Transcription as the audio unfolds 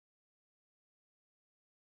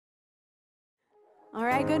All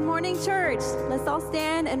right, good morning, church. Let's all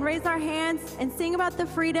stand and raise our hands and sing about the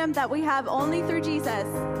freedom that we have only through Jesus.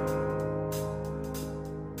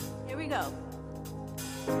 Here we go.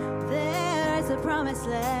 There's a promised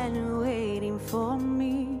land waiting for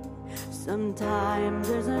me. Sometimes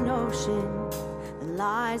there's an ocean that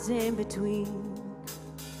lies in between.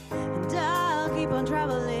 And I'll keep on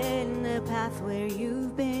traveling the path where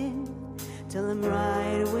you've been, till I'm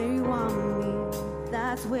right where you want me.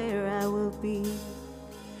 That's where I will be.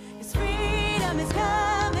 'Cause freedom is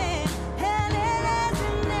coming, and it has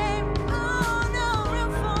a name. Oh, no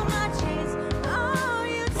room for my chains. Oh,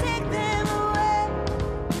 you take them away.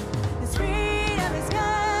 'Cause freedom is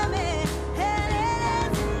coming, and it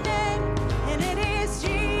has a name, and it is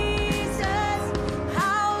Jesus.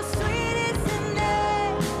 How sweet is the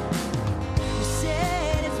name. You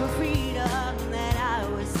said it's for freedom that I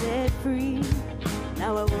was set free.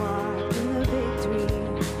 Now I walk in the victory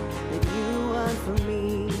that you won for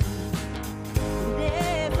me.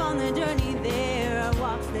 And if on the journey there are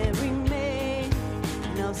walks that remain,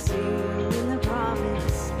 and I'll sing in the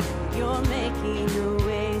promise that you're making a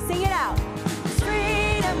way. Sing it out. 'Cause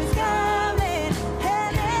freedom is coming,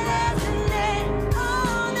 and it has a name.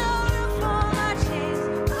 Oh, no room for my chains.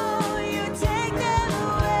 Oh, you take them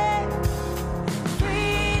away.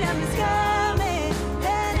 Freedom is coming,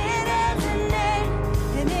 and it has a name,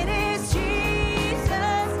 and it is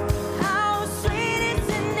Jesus. How sweet is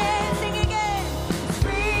the name. Sing again.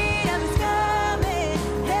 Freedom is coming,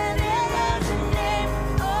 and it has a name.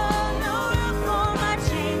 Oh, no room for my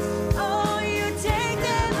chains. Oh, you take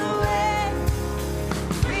them away.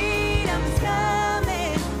 Freedom is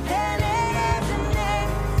coming, and it has a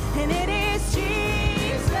name, and it is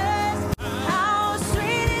Jesus. How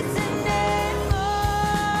sweet is the name.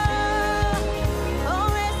 Oh,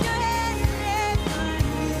 raise your hands and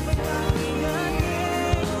lift your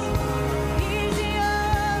name. He's the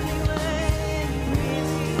only way.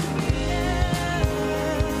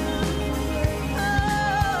 All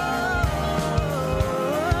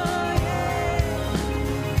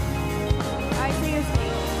right, sing this with me.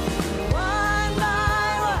 One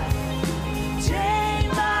by one, chain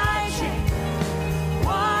by chain,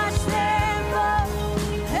 watch them fall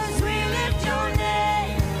as we lift your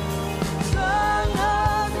name.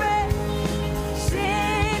 Strongholds break,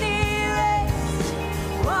 sin erased,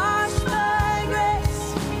 washed by grace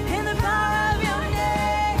in the power of your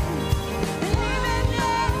name. And even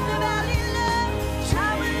in the valley low,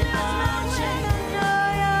 shall we lose mountain? I know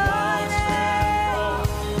your name.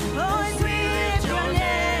 Oh, as we lift your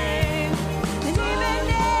name. And even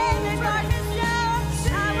in the darkness now,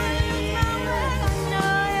 shall we lose mountain? I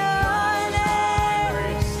know your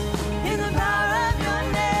name. In the power of your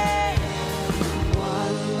name.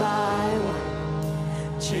 One by one,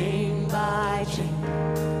 chain by chain,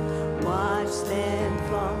 watch them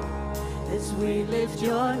fall as we lift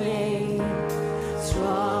your name.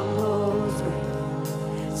 Strongholds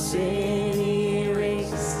break, sin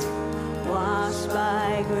erased, washed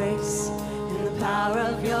by grace in the power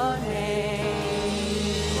of your name.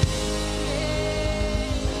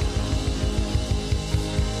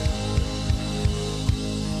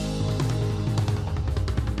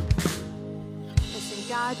 Listen,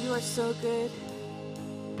 God, you are so good.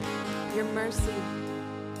 Your mercy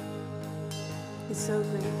is so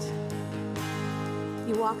great.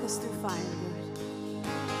 You walk us through fire, Lord.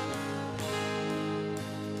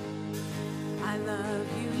 I love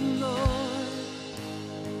you, Lord.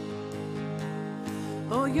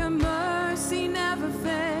 Oh, your mercy never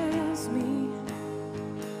fails me.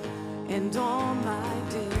 And all my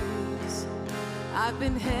days I've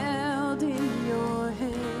been held in your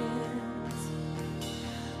hands.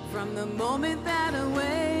 From the moment that I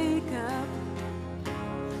wake up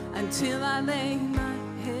until I lay my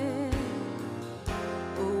head,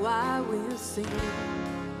 oh, I will sing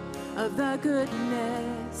of the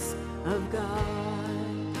goodness of God.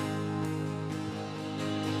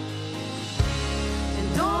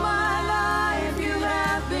 And all my life you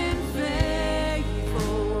have been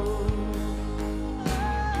faithful.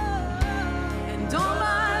 And all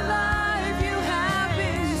my life you have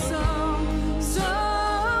been so, so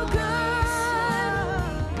good.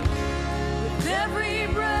 With every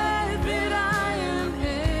breath that I am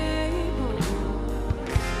able,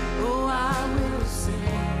 oh, I will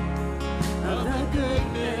sing of the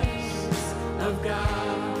goodness of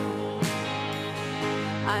God.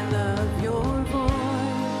 I love your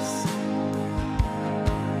voice.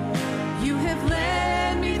 You have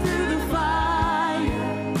led me through the fire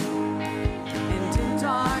and in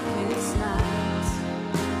darkest night.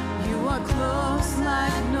 You are close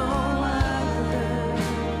like no other.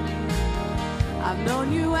 I've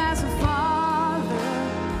known you as a father.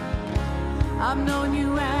 I've known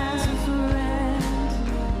you as a friend,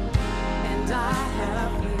 and I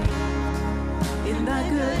have lived in the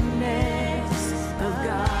goodness of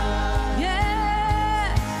God.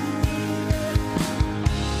 Yes,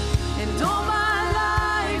 and all my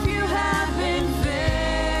life you have been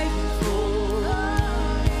faithful.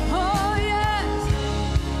 Oh yes,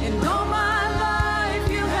 and all my life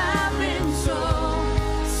you have been so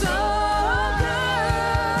good.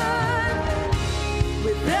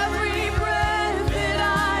 With every breath that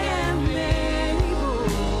I am able,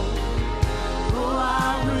 oh,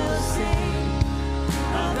 I will sing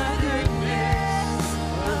of the goodness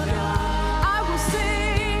of God. I will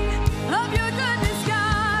sing of your goodness,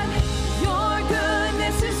 God. Your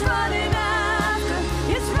goodness is running after,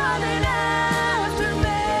 it's running after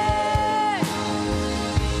me.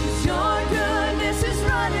 'Cause your goodness is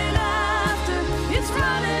running after, it's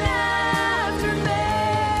running after me.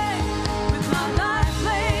 With my life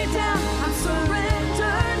laid down, I'm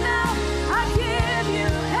surrendered now. I give you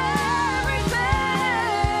everything.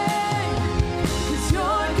 'Cause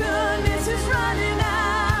your goodness is running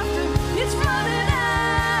after, it's running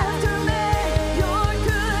after me. Your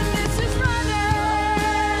goodness is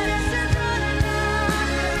running,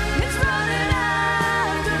 it's running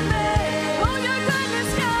after me. Oh, your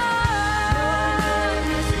goodness, God,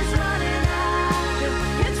 is running after,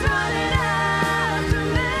 it's running after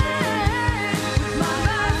me. With my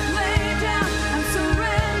life laid down, I'm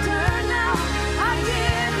surrendered now. I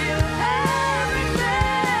give you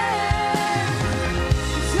everything.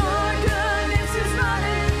 'Cause your goodness is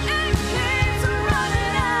running, it keeps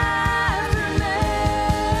running after me.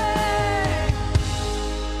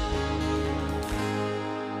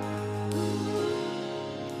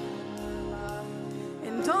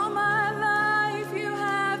 And all my life you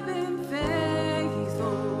have been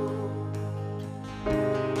faithful.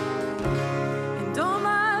 And all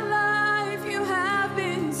my life you have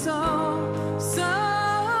been so, so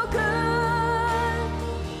good.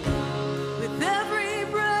 With every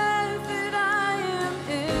breath that I am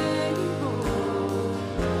able,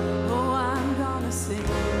 oh, I'm gonna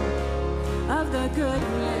sing of the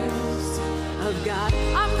goodness of God.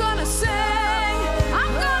 I'm gonna sing,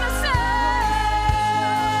 I'm gonna sing.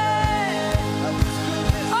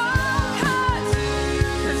 Oh,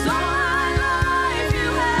 'cause all my life you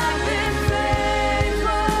have been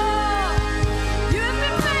faithful. You've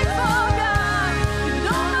been faithful, God. And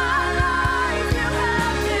all my life you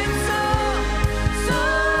have been so, so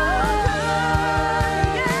good.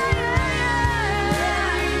 Yeah, yeah,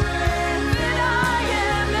 yeah. That I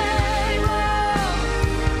am able.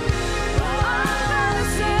 Oh, I'm gonna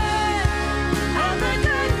sing of the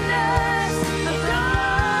goodness of God.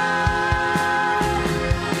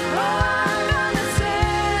 Oh, I'm gonna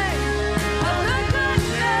sing of the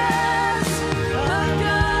goodness of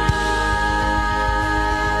God.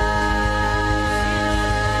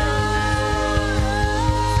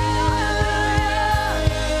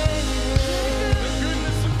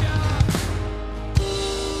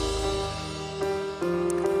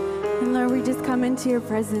 And Lord, we just come into your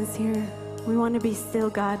presence here. We want to be still,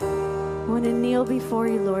 God. We want to kneel before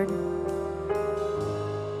you, Lord.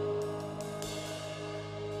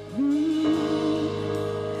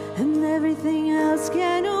 And everything else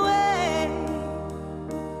can wait.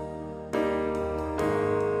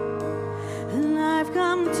 And I've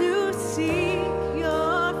come to seek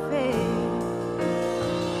your face.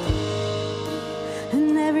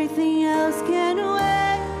 And everything else can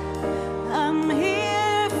wait. I'm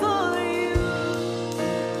here for you.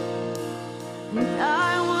 And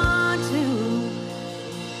I want to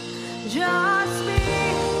just be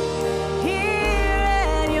here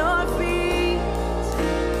at your feet.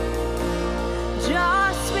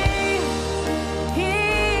 Just be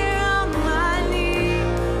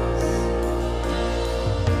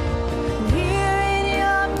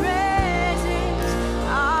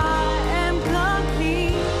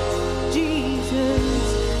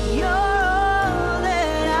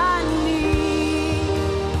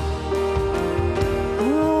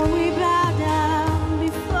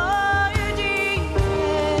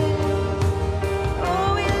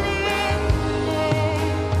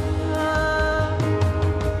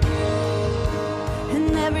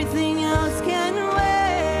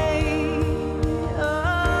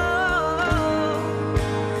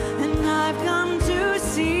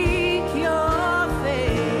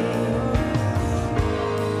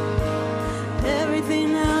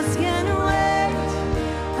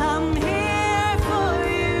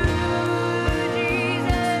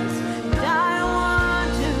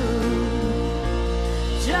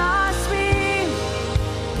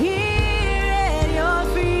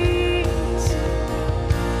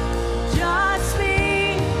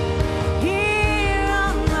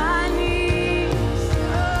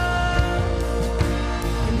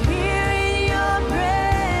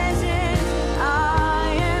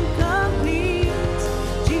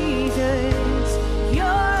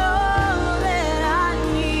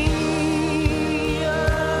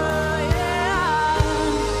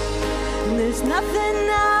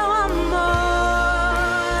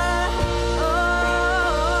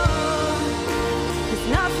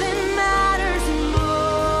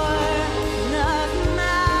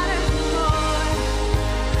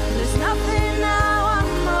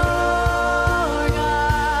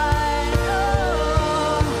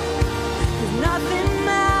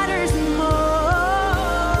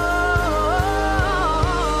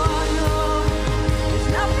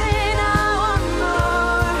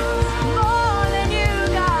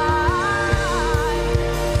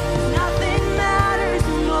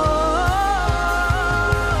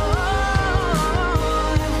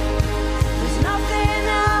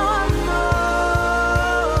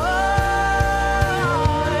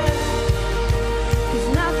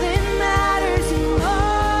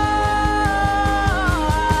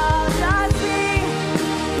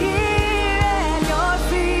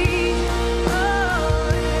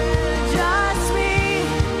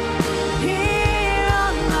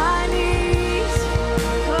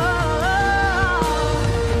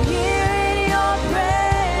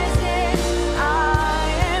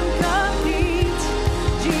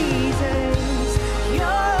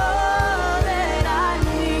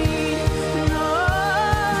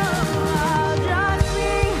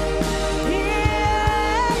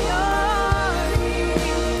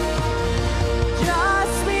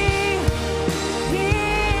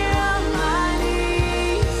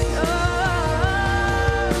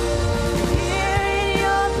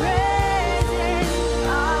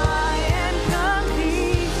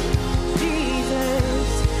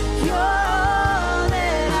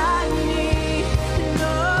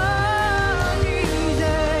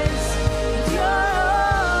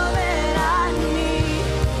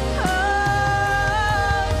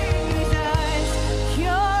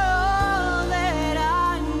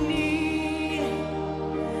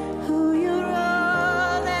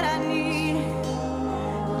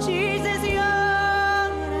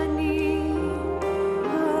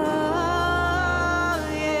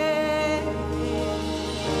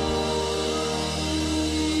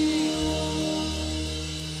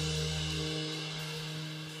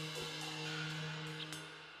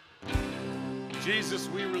Jesus,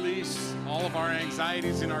 we release all of our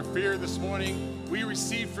anxieties and our fear this morning. We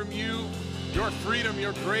receive from you your freedom,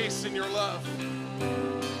 your grace, and your love.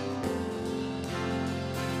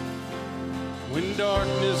 When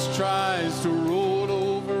darkness tries to roll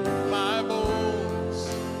over my bones,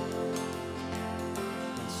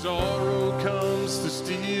 and sorrow comes to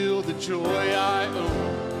steal the joy I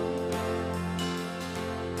own,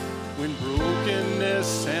 when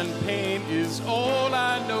brokenness and pain is all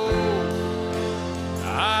I know,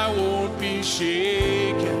 I won't be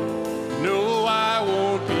shaken. No, I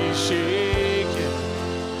won't be shaken.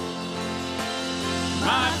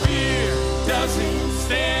 My fear doesn't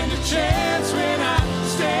stand a chance when I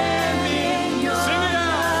stand in your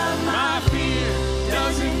love. My fear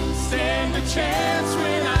doesn't stand a chance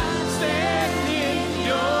when I stand in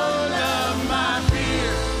your love. My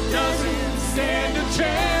fear doesn't stand a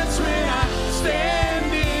chance when I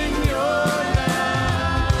stand in your love.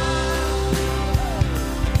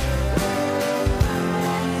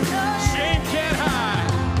 Shame can't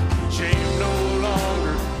hide. Shame no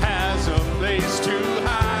longer has a place to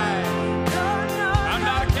hide. I'm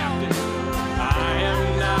not a captive. I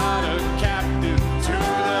am not a captive to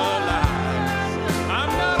the lies.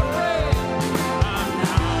 I'm not afraid. I'm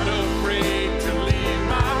not afraid to leave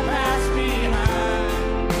my past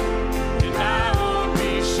behind. And I won't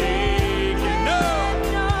be shaken. No,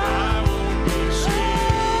 I won't be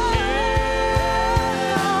shaken.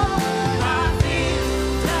 My fear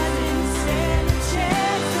Doesn't stand a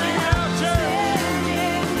chance when I stand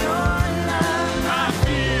in your love. My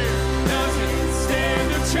fear doesn't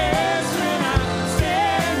stand a chance when I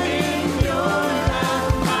stand in your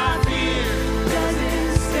love. My fear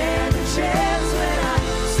Doesn't stand a chance when I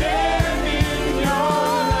stand in your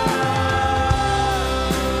love.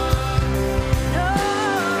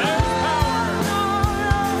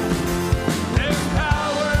 There's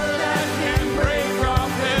power that can break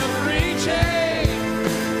off every chain.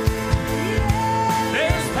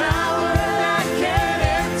 There's power that can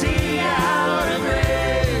empty out a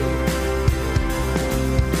grave.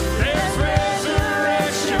 There's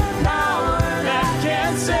resurrection power that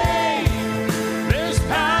can save. There's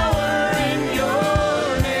power in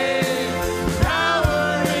your name.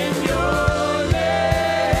 Power in your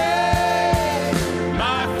name.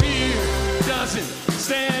 My fear doesn't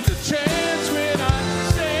stand a chance when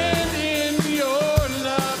I stand in your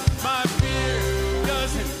love. My fear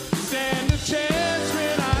doesn't stand a chance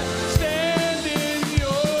when I stand in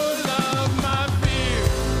your love. My fear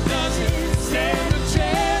doesn't stand a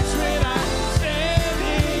chance when I stand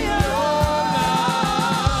in your love.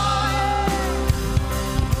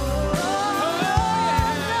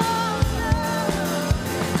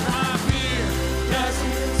 My fear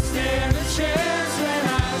doesn't stand a chance when I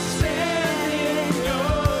stand in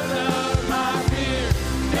your love. My fear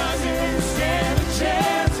doesn't stand a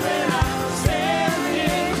chance when I stand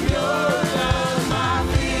in your love. My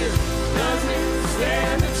fear doesn't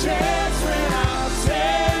stand a chance when I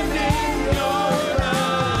stand in your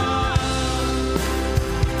love.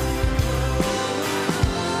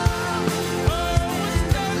 Oh,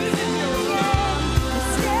 standing in your love.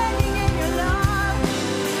 standing in your love.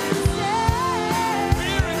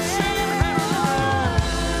 Fear and shame have to go.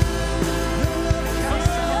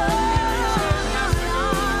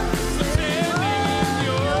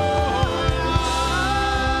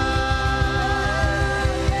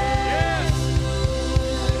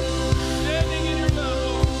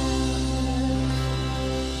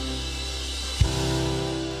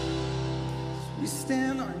 We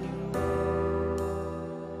stand on you.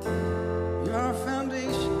 You're our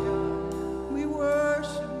foundation, God. We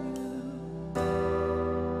worship you.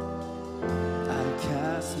 I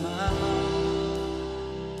cast my mind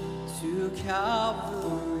to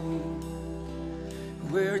Calvary,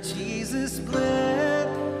 where Jesus bled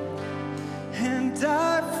and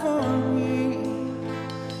died for me.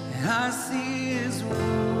 I see his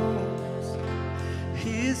wounds,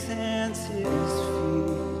 his hands, his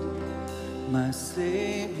feet, my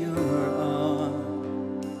Savior on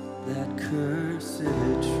that cursed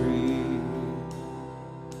tree.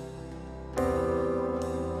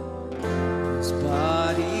 His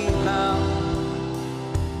body bound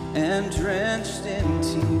and drenched in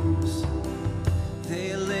tears,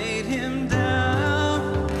 they laid him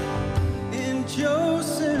down in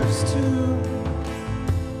Joseph's tomb,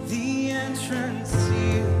 the entrance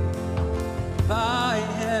sealed by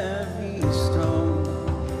heavy stone.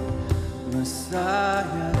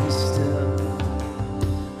 Messiah is still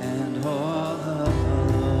and all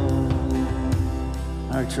alone.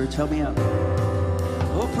 All right, church, help me out.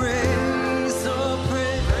 Oh, praise, oh,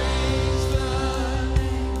 praise the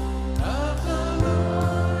name of the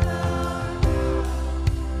Lord our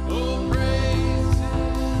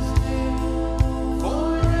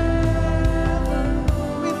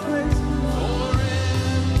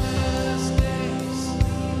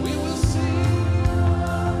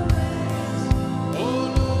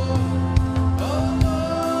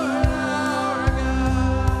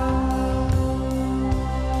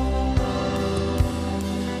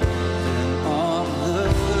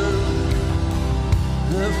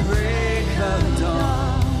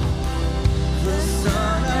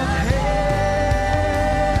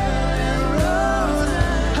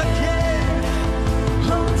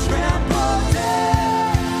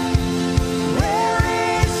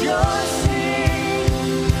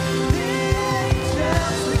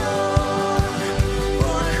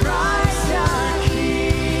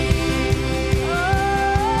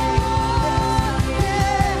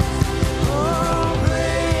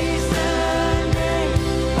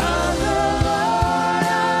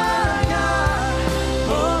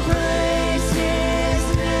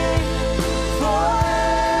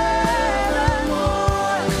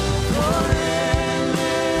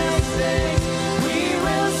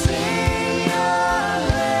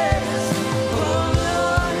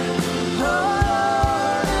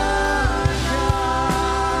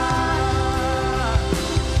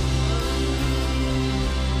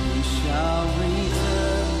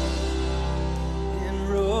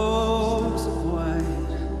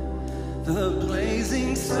The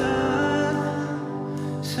blazing sun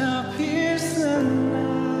shall pierce the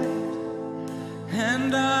night,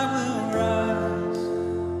 and I will rise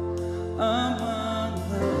among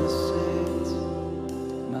the saints,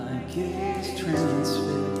 my gaze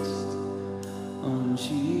transfixed on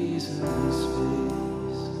Jesus'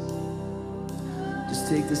 face. Just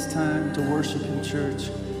take this time to worship Him, church.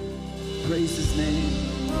 Praise His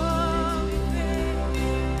name.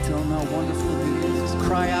 Tell Him how wonderful He is. Just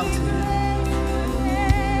cry out to Him.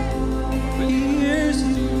 He hears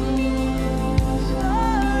you. He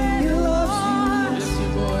loves you. Lift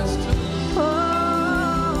your voice to Him.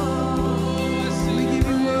 We give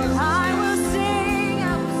you words. I will sing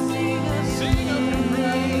Sing of your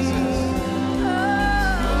praises.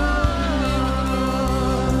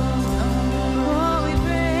 holy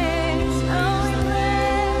praise, holy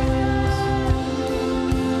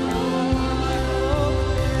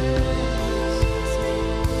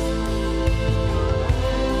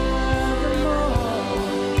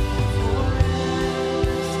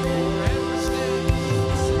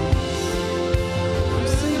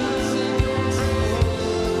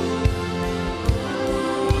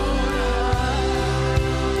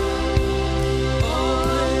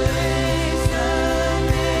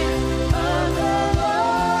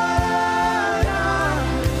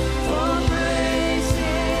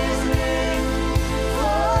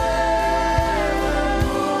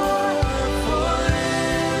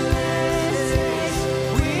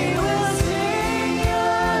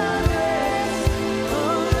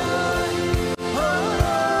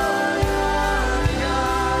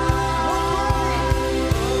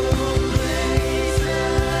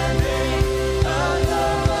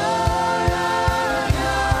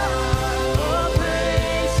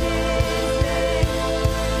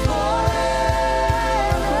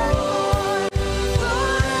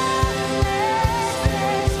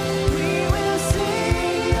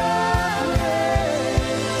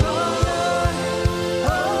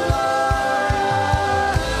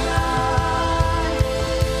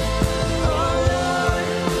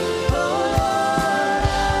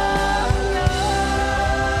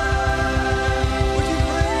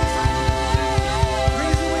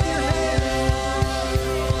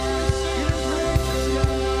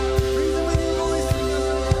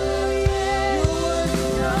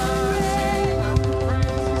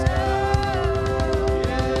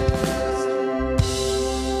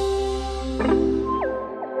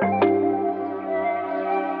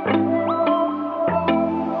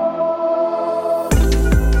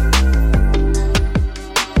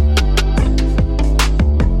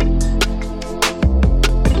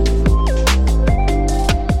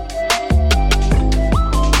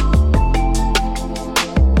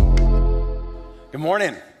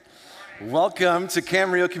Morning. Welcome to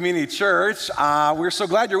Camarillo Community Church. We're so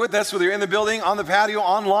glad you're with us, whether you're in the building, on the patio,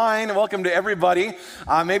 online. Welcome to everybody.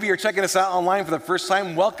 Maybe you're checking us out online for the first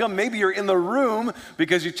time. Welcome. Maybe you're in the room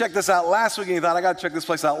because you checked us out last week and you thought, I got to check this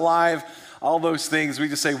place out live. All those things. We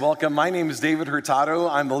just say welcome. My name is David Hurtado.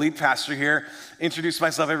 I'm the lead pastor here. Introduce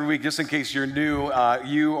myself every week just in case you're new.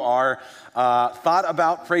 You are thought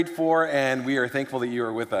about, prayed for, and we are thankful that you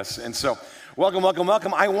are with us. And so, welcome, welcome,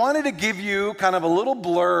 welcome. I wanted to give you kind of a little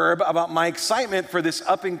blurb about my excitement for this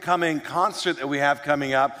up-and-coming concert that we have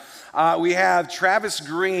coming up. We have Travis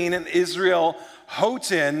Green and Israel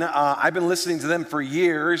Houghton. I've been listening to them for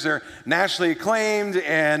years. They're nationally acclaimed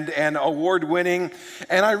and award-winning.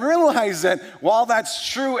 And I realize that while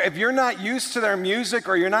that's true, if you're not used to their music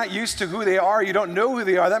or you're not used to who they are, you don't know who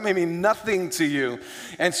they are, that may mean nothing to you.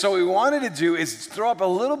 And so what we wanted to do is throw up a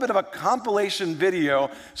little bit of a compilation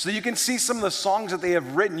video so you can see some of the songs that they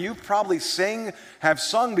have written. You've probably have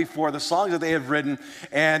sung before, the songs that they have written.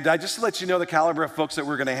 And just to let you know the caliber of folks that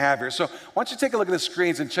we're going to have here. So why don't you take a look at the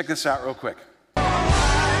screens and check this out real quick.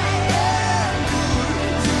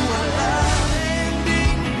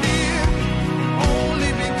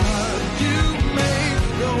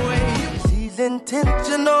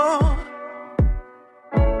 Intentional,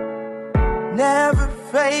 never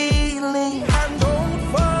failing. And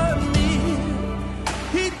for me,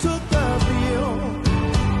 He took the bill,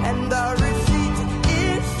 and the receipt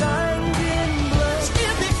is signed in blood.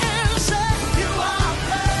 Give the answer. You are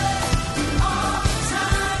faithful all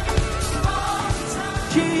the time.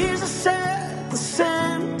 Jesus said the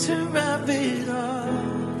center of it all.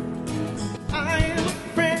 I am a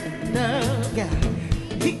friend of God.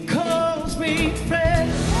 He calls me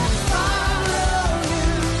friend. I love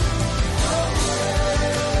you.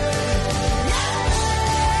 Yeah.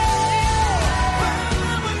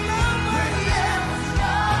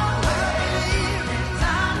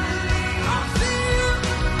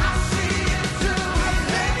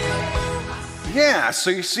 Yeah,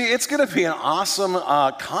 so you see, it's going to be an awesome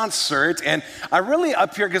concert, and I'm really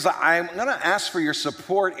up here because I'm going to ask for your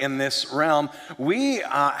support in this realm. We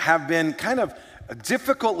have been kind of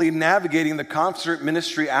difficultly navigating the concert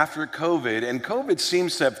ministry after COVID, and COVID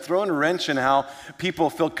seems to have thrown a wrench in how people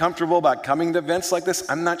feel comfortable about coming to events like this.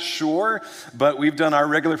 I'm not sure, but we've done our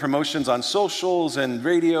regular promotions on socials and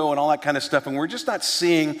radio and all that kind of stuff, and we're just not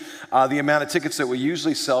seeing the amount of tickets that we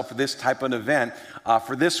usually sell for this type of event.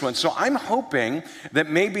 For this one. So I'm hoping that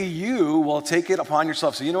maybe you will take it upon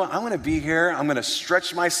yourself. So, you know what, I'm going to be here. I'm going to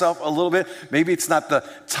stretch myself a little bit. Maybe it's not the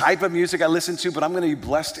type of music I listen to, but I'm going to be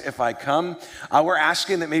blessed if I come. We're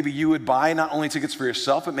asking that maybe you would buy not only tickets for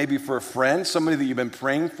yourself, but maybe for a friend, somebody that you've been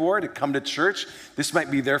praying for to come to church. This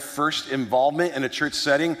might be their first involvement in a church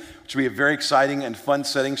setting, which would be a very exciting and fun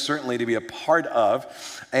setting, certainly to be a part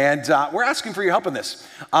of. And we're asking for your help in this.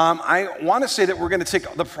 I want to say that we're going to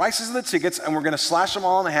take the prices of the tickets and we're going to slash them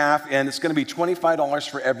all in half, and it's going to be $25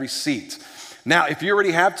 for every seat. Now, if you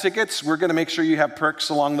already have tickets, we're going to make sure you have perks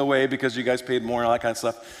along the way because you guys paid more and all that kind of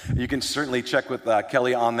stuff. You can certainly check with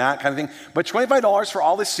Kelly on that kind of thing. But $25 for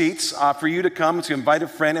all the seats for you to come to invite a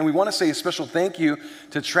friend. And we want to say a special thank you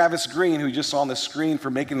to Travis Green, who you just saw on the screen,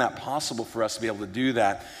 for making that possible for us to be able to do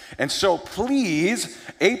that. And so please,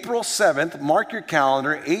 April 7th, mark your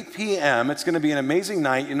calendar, 8 p.m. It's going to be an amazing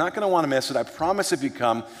night. You're not going to want to miss it. I promise if you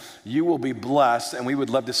come, you will be blessed, and we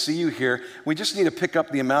would love to see you here. We just need to pick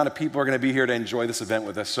up the amount of people who are going to be here to enjoy this event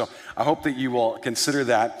with us. So I hope that you will consider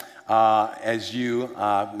that as you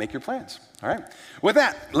make your plans. All right. With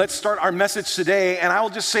that, let's start our message today. And I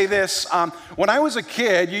will just say this. When I was a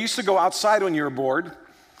kid, you used to go outside when you were bored.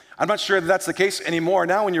 I'm not sure that that's the case anymore.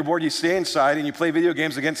 Now when you're bored, you stay inside and you play video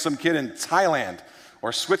games against some kid in Thailand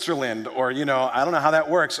or Switzerland or, I don't know how that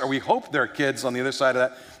works. Or we hope there are kids on the other side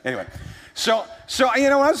of that. Anyway. So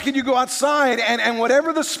when I was a kid, you go outside, and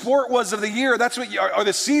whatever the sport was of the year, that's what or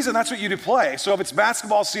the season, that's what you do play. So if it's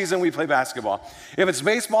basketball season, we play basketball. If it's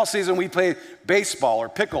baseball season, we play baseball or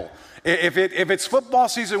pickle. If it's football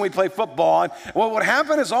season, we play football. And what would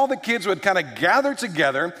happen is all the kids would kind of gather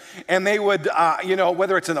together, and they would,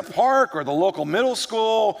 whether it's in the park or the local middle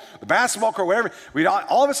school, the basketball court, whatever,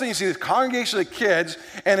 all of a sudden you see this congregation of kids,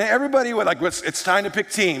 and everybody would it's time to pick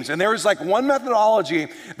teams. And there was one methodology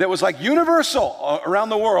that was universal around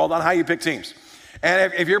the world on how you pick teams.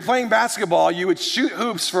 And if you're playing basketball, you would shoot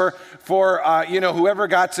hoops for whoever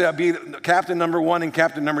got to be captain number 1 and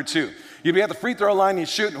captain number 2. You'd be at the free throw line, you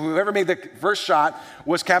shoot, and whoever made the first shot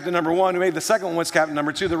was captain number 1, who made the second one was captain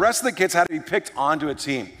number 2. The rest of the kids had to be picked onto a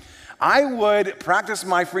team. I would practice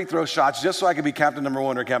my free throw shots just so I could be captain number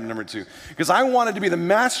 1 or captain number 2, because I wanted to be the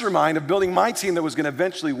mastermind of building my team that was going to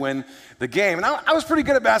eventually win the game. And I was pretty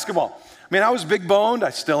good at basketball. I mean, I was big boned, I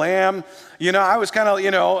still am. I was kind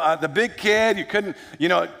of, the big kid. You couldn't,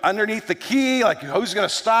 underneath the key, who's going to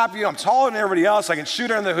stop you? I'm taller than everybody else. I can shoot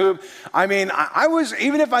her in the hoop. I mean, I was,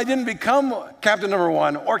 even if I didn't become captain number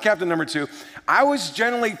 1 or captain number 2, I was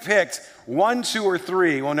generally picked 1, 2, or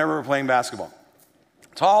 3 whenever we're playing basketball.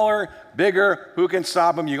 Taller, bigger, who can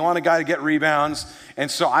stop him? You want a guy to get rebounds. And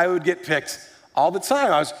so I would get picked all the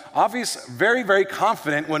time. I was very, very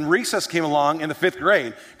confident when recess came along in the 5th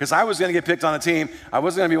grade, because I was going to get picked on a team. I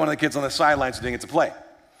wasn't going to be one of the kids on the sidelines who didn't get to play.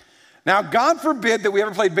 Now, God forbid that we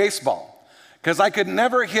ever played baseball, because I could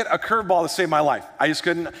never hit a curveball to save my life. I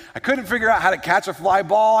couldn't figure out how to catch a fly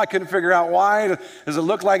ball. I couldn't figure out why. Does it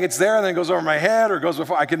look like it's there and then it goes over my head or goes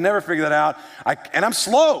before? I could never figure that out. And I'm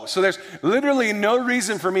slow, so there's literally no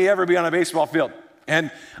reason for me ever to be on a baseball field. And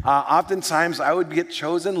oftentimes I would get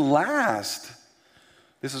chosen last.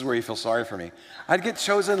 This is where you feel sorry for me. I'd get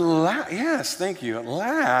chosen last. Yes, thank you.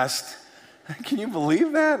 Last. Can you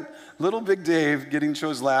believe that? Little Big Dave getting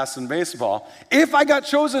chosen last in baseball. If I got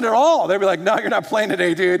chosen at all, they'd be like, no, you're not playing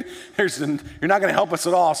today, dude. You're not going to help us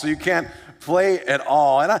at all, so you can't play at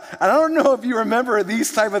all. And I don't know if you remember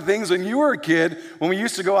these type of things when you were a kid, when we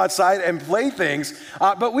used to go outside and play things,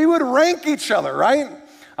 but we would rank each other, right?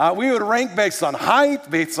 We would rank based on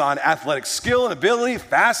height, based on athletic skill and ability,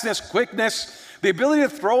 fastness, quickness, the ability to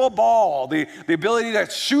throw a ball, the ability to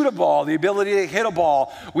shoot a ball, the ability to hit a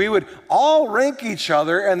ball. We would all rank each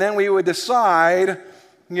other, and then we would decide,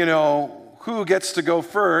 who gets to go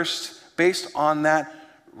first based on that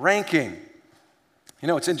ranking.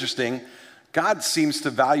 It's interesting. God seems to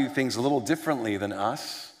value things a little differently than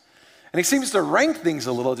us, and he seems to rank things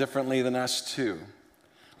a little differently than us too.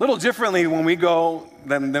 A little differently when we go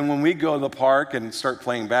than when we go to the park and start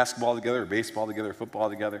playing basketball together, or baseball together, or football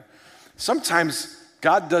together. Sometimes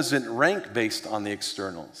God doesn't rank based on the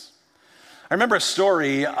externals. I remember a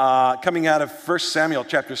story coming out of 1 Samuel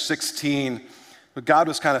chapter 16. God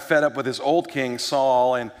was kind of fed up with his old king,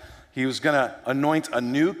 Saul, and he was going to anoint a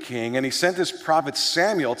new king, and he sent his prophet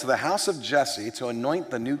Samuel to the house of Jesse to anoint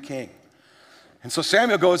the new king. And so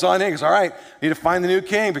Samuel goes on in, he goes, all right, I need to find the new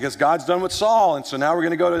king because God's done with Saul, and so now we're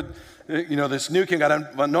going to go to this new king, got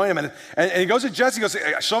to anoint him. And he goes to Jesse, he goes,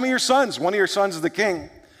 show me your sons. One of your sons is the king.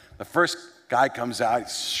 The first guy comes out,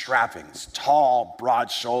 he's strapping, he's tall, broad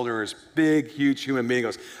shoulders, big, huge human being. He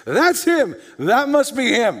goes, that's him. That must be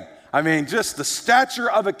him. I mean, just the stature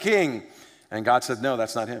of a king. And God said, no,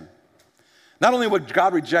 that's not him. Not only would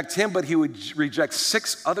God reject him, but he would reject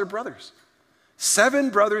 6 other brothers. 7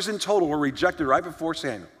 brothers in total were rejected right before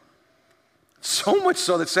Samuel. So much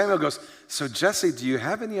so that Samuel goes, so Jesse, do you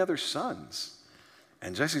have any other sons?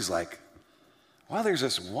 And Jesse's like, well, there's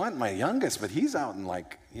this one, my youngest, but he's out in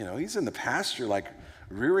he's in the pasture,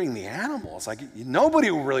 rearing the animals.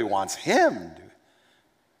 Nobody really wants him,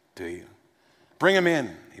 do you? Bring him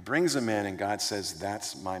in. He brings him in, and God says,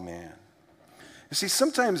 that's my man. You see,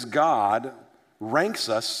 sometimes God ranks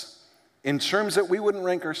us in terms that we wouldn't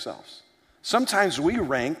rank ourselves. Sometimes we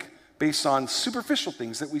rank based on superficial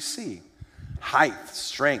things that we see. Height,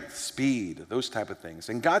 strength, speed, those type of things.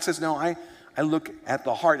 And God says, no, I look at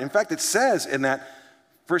the heart. In fact, it says in that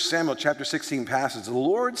 1 Samuel chapter 16 passage, the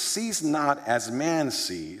Lord sees not as man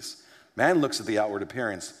sees. Man looks at the outward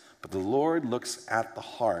appearance, but the Lord looks at the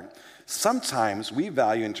heart. Sometimes we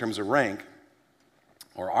value in terms of rank,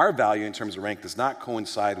 or our value in terms of rank does not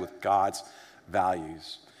coincide with God's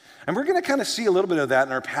values. And we're going to kind of see a little bit of that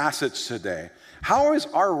in our passage today. How is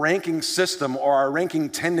our ranking system or our ranking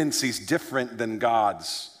tendencies different than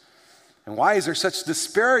God's? And why is there such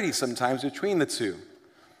disparity sometimes between the two?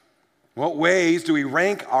 What ways do we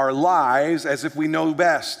rank our lives as if we know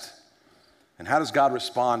best? And how does God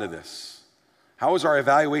respond to this? How is our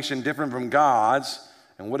evaluation different from God's?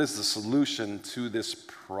 And what is the solution to this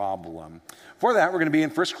problem? For that, we're going to be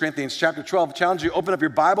in 1 Corinthians chapter 12. I challenge you, open up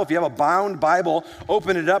your Bible. If you have a bound Bible,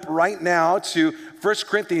 open it up right now to 1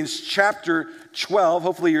 Corinthians chapter 12.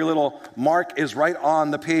 Hopefully your little mark is right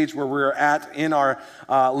on the page where we're at in our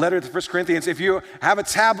letter to 1 Corinthians. If you have a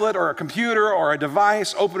tablet or a computer or a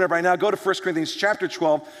device, open it up right now. Go to 1 Corinthians chapter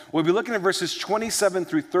 12. We'll be looking at verses 27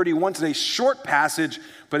 through 31 today. Short passage,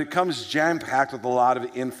 but it comes jam-packed with a lot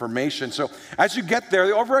of information. So as you get there,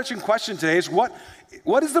 the overarching question today is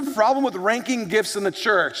what is the problem with ranking gifts in the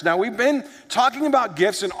church? Now, we've been talking about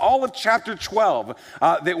gifts in all of chapter 12,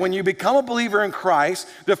 that when you become a believer in Christ,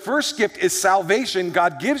 the first gift is salvation.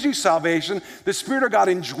 God gives you salvation. The Spirit of God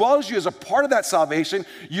indwells you as a part of that salvation.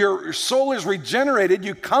 Your soul is regenerated.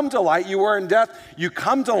 You come to light. You were in death. You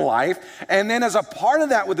come to life. And then as a part of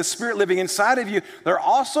that, with the Spirit living inside of you, there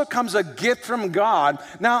also comes a gift from God.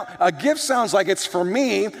 Now, a gift sounds like it's for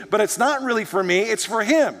me, but it's not really for me. It's for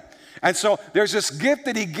Him. And so there's this gift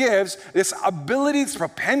that He gives, this ability, this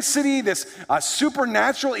propensity, this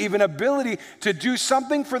supernatural even ability to do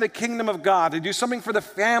something for the kingdom of God, to do something for the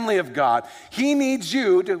family of God. He needs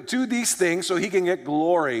you to do these things so He can get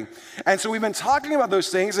glory. And so we've been talking about those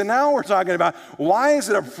things, and now we're talking about why is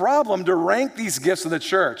it a problem to rank these gifts in the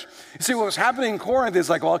church? You see, what was happening in Corinth is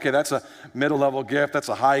like, well, okay, that's a middle-level gift, that's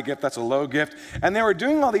a high gift, that's a low gift. And they were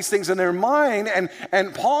doing all these things in their mind,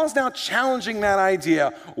 and Paul's now challenging that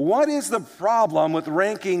idea. What is the problem with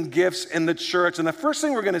ranking gifts in the church? And the first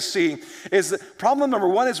thing we're going to see is that problem number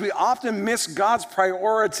one is we often miss God's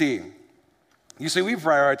priority. You see, we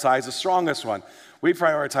prioritize the strongest one. We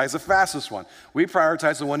prioritize the fastest one. We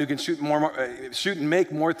prioritize the one who can shoot and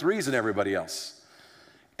make more threes than everybody else.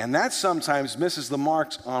 And that sometimes misses the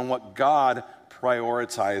marks on what God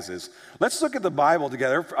prioritizes. Let's look at the Bible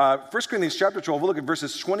together. 1 Corinthians chapter 12, we'll look at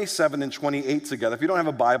verses 27 and 28 together. If you don't have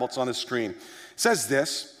a Bible, it's on the screen. It says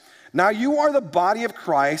this: now you are the body of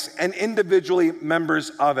Christ and individually members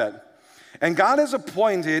of it. And God has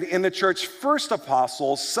appointed in the church first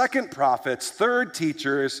apostles, second prophets, third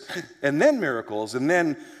teachers, and then miracles, and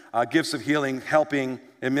then gifts of healing, helping,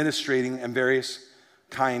 administrating, and various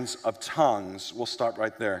kinds of tongues. We'll stop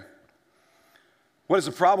right there. What is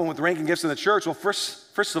the problem with ranking gifts in the church? Well,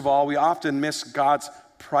 first of all, we often miss God's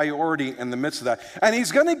priority in the midst of that. And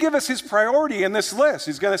He's going to give us His priority in this list.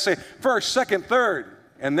 He's going to say first, second, third,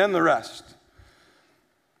 and then the rest.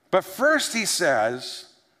 But first He says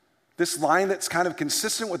this line that's kind of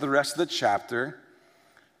consistent with the rest of the chapter: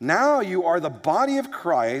 now you are the body of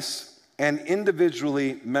Christ and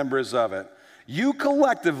individually members of it. You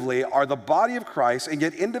collectively are the body of Christ, and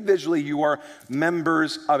yet individually you are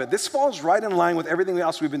members of it. This falls right in line with everything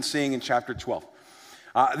else we've been seeing in chapter 12.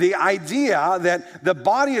 The idea that the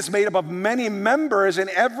body is made up of many members and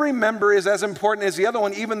every member is as important as the other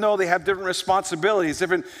one, even though they have different responsibilities,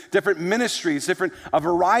 different ministries, a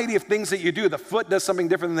variety of things that you do. The foot does something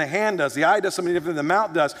different than the hand does. The eye does something different than the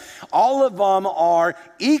mouth does. All of them are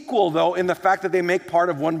equal, though, in the fact that they make part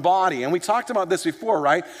of one body. And we talked about this before,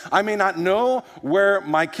 right? I may not know where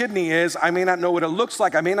my kidney is. I may not know what it looks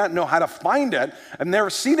like. I may not know how to find it. I've never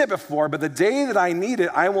seen it before, but the day that I need it,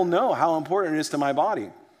 I will know how important it is to my body.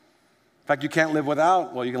 In fact, you can't live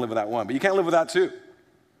without, well, you can live without one, but you can't live without two.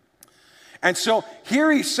 And so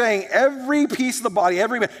here he's saying every piece of the body,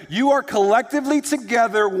 you are collectively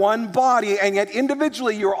together one body, and yet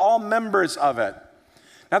individually you're all members of it.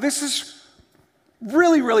 Now this is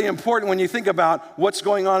really, really important when you think about what's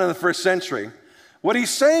going on in the first century. What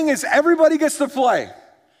he's saying is everybody gets to play.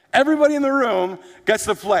 Everybody in the room gets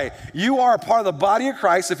to play. You are a part of the body of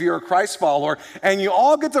Christ if you're a Christ follower, and you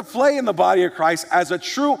all get to play in the body of Christ as a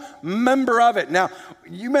true member of it. Now,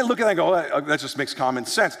 you may look at that and go, oh, that just makes common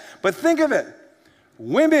sense. But think of it.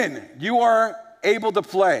 Women, you are able to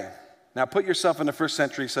play. Now, put yourself in the first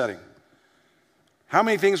century setting. How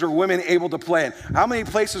many things were women able to play in? How many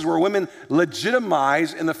places were women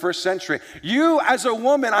legitimized in the first century? You, as a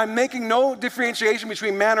woman, I'm making no differentiation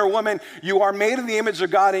between man or woman. You are made in the image of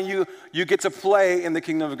God, and you get to play in the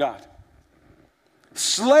kingdom of God.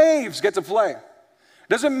 Slaves get to play.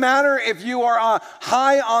 Doesn't matter if you are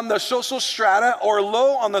high on the social strata or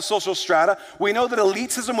low on the social strata. We know that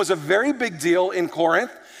elitism was a very big deal in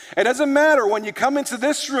Corinth. It doesn't matter. When you come into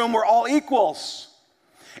this room, we're all equals.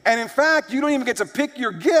 And in fact, you don't even get to pick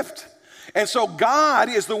your gift. And so God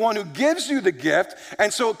is the one who gives you the gift.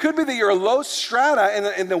 And so it could be that you're a low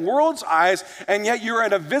strata in the world's eyes, and yet you're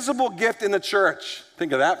at a visible gift in the church.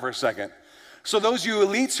 Think of that for a second. So those you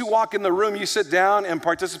elites who walk in the room, you sit down and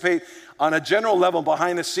participate on a general level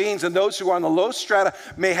behind the scenes. And those who are on the low strata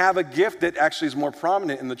may have a gift that actually is more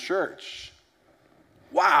prominent in the church.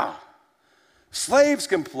 Wow. Slaves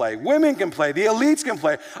can play, women can play, the elites can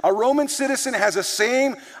play. A Roman citizen has the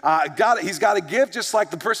same, he's got a gift just like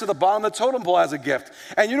the person at the bottom of the totem pole has a gift.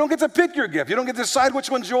 And you don't get to pick your gift. You don't get to decide which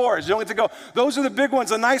one's yours. You don't get to go, those are the big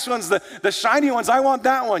ones, the nice ones, the shiny ones, I want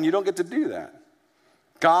that one. You don't get to do that.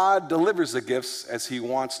 God delivers the gifts as he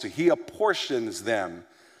wants to. He apportions them,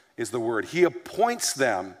 is the word. He appoints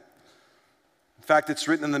them. In fact, it's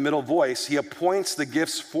written in the middle voice. He appoints the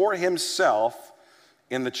gifts for himself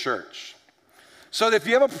in the church. So that if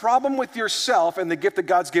you have a problem with yourself and the gift that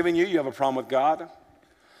God's given you, you have a problem with God.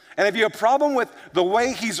 And if you have a problem with the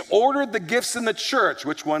way he's ordered the gifts in the church,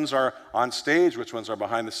 which ones are on stage, which ones are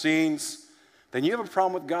behind the scenes, then you have a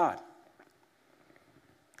problem with God.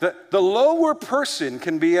 The lower person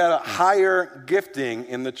can be at a higher gifting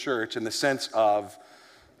in the church in the sense of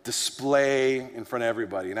display in front of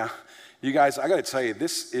everybody. Now, you guys, I got to tell you,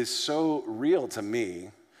 this is so real to me.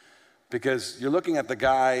 Because you're looking at the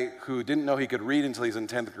guy who didn't know he could read until he's in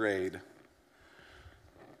 10th grade,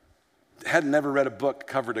 had never read a book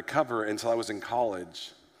cover to cover until I was in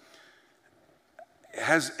college,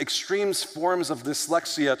 has extreme forms of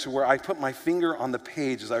dyslexia to where I put my finger on the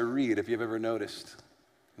page as I read, if you've ever noticed,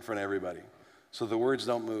 in front of everybody, so the words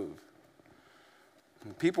don't move.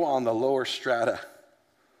 And people on the lower strata,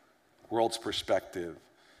 world's perspective,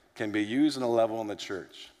 can be used in a level in the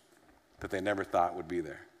church that they never thought would be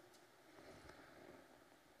there.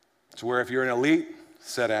 To where if you're an elite,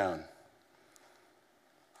 sit down.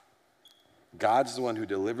 God's the one who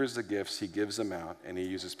delivers the gifts, he gives them out, and he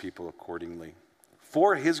uses people accordingly.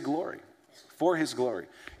 For his glory. For his glory.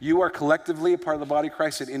 You are collectively a part of the body of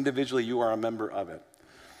Christ, and individually you are a member of it.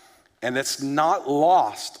 And it's not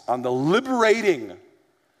lost on the liberating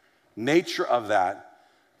nature of that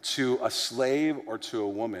to a slave or to a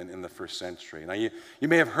woman in the first century. Now, you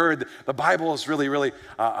may have heard the Bible is really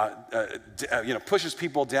pushes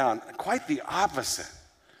people down. Quite the opposite.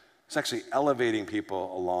 It's actually elevating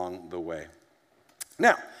people along the way.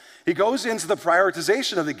 Now, he goes into the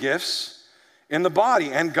prioritization of the gifts in the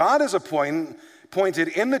body, and God has appointed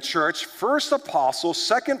in the church first apostles,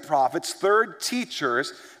 second prophets, third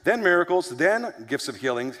teachers, then miracles, then gifts of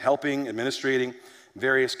healing, helping, administrating,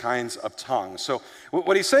 various kinds of tongues. So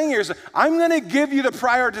what he's saying here is, I'm going to give you the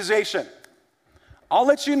prioritization. I'll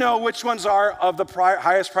let you know which ones are of the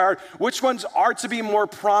highest priority, which ones are to be more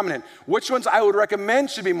prominent, which ones I would recommend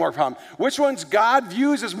should be more prominent, which ones God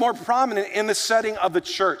views as more prominent in the setting of the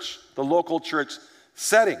church, the local church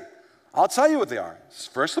setting. I'll tell you what they are.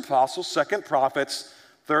 First apostles, second prophets,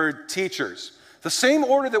 third teachers. The same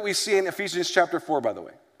order that we see in Ephesians chapter 4, by the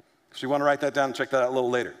way. If you want to write that down and check that out a little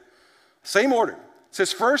later. Same order. It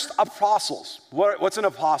says first, apostles. What's an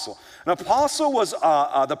apostle? An apostle was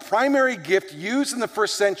the primary gift used in the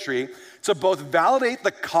first century to both validate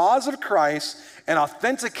the cause of Christ and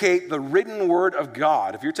authenticate the written word of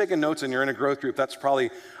God. If you're taking notes and you're in a growth group, that's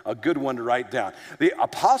probably a good one to write down. The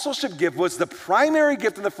apostleship gift was the primary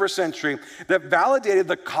gift in the first century that validated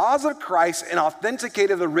the cause of Christ and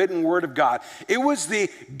authenticated the written word of God. It was the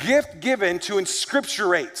gift given to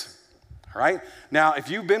inscripturate. All right? Now, if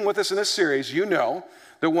you've been with us in this series, you know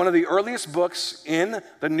that one of the earliest books in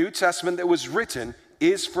the New Testament that was written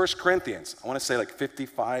is 1 Corinthians. I want to say like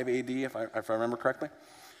 55 AD, if I remember correctly.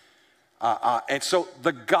 And so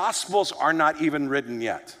the Gospels are not even written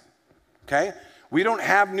yet, okay? We don't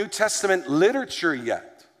have New Testament literature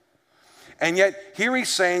yet. And yet, here he's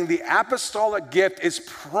saying the apostolic gift is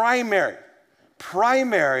primary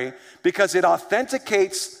because it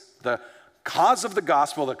authenticates the cause of the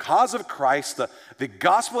gospel, the cause of Christ, the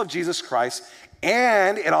gospel of Jesus Christ,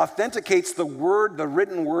 and it authenticates the word, the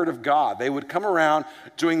written word of God. They would come around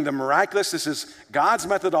doing the miraculous. This is God's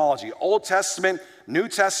methodology. Old Testament, New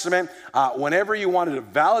Testament. Whenever you wanted to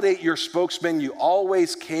validate your spokesman, you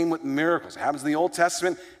always came with miracles. It happens in the Old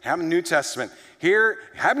Testament, it happens in the New Testament. Here,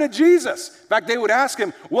 it happened to Jesus. In fact, they would ask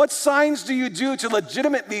him, what signs do you do to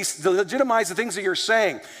legitimize the things that you're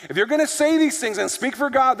saying? If you're going to say these things and speak for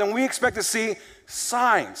God, then we expect to see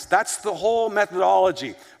signs. That's the whole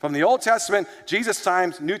methodology. From the Old Testament, Jesus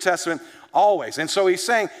times, New Testament, always. And so he's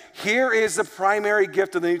saying, here is the primary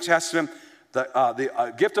gift of the New Testament,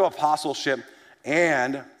 the gift of apostleship,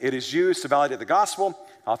 and it is used to validate the gospel,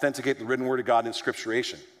 authenticate the written word of God in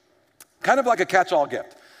scripturation. Kind of like a catch-all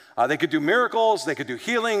gift. They could do miracles, they could do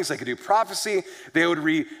healings, they could do prophecy. They would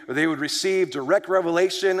receive direct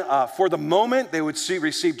revelation for the moment. They would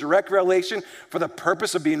receive direct revelation for the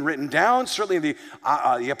purpose of being written down. Certainly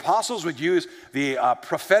the apostles would use the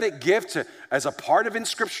prophetic gift as a part of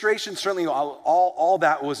inscripturation. Certainly all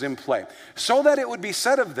that was in play. So that it would be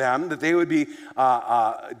said of them that they would be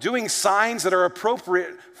doing signs that are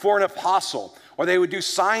appropriate for an apostle. Or they would do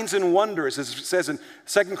signs and wonders, as it says in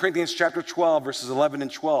 2 Corinthians chapter 12, verses 11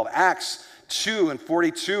 and 12, Acts 2 and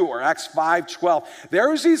 42, or Acts 5:12.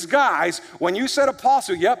 There's these guys, when you said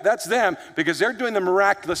apostle, yep, that's them, because they're doing the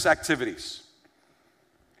miraculous activities.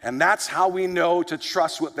 And that's how we know to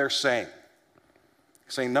trust what they're saying.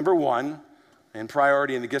 Saying number one, in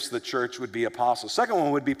priority in the gifts of the church, would be apostles. Second one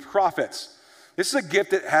would be prophets. This is a gift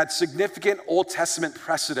that had significant Old Testament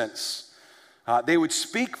precedence. They would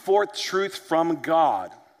speak forth truth from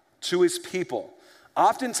God to his people,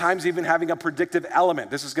 oftentimes even having a predictive element.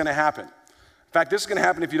 This is going to happen. In fact, this is going to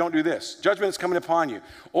happen if you don't do this. Judgment is coming upon you.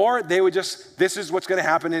 Or they would just, this is what's going to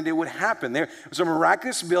happen, and it would happen. There was a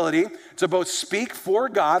miraculous ability to both speak for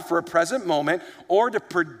God for a present moment or to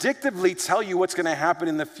predictively tell you what's going to happen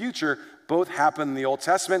in the future. Both happen in the Old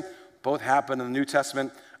Testament, both happen in the New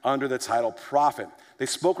Testament under the title prophet. They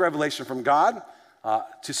spoke revelation from God.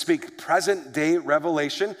 To speak present day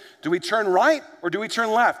revelation. Do we turn right or do we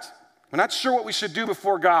turn left? We're not sure what we should do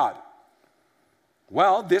before God.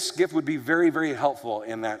 Well, this gift would be very, very helpful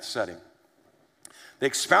in that setting. They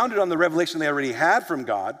expounded on the revelation they already had from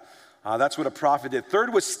God. That's what a prophet did.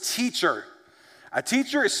 Third was teacher. A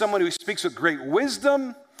teacher is someone who speaks with great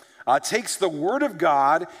wisdom, takes the word of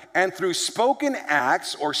God, and through spoken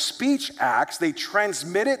acts or speech acts, they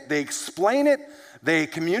transmit it, they explain it, they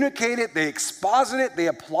communicate it, they exposit it, they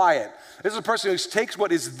apply it. This is a person who takes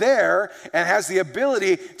what is there and has the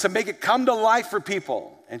ability to make it come to life for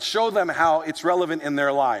people and show them how it's relevant in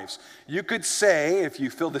their lives. You could say, if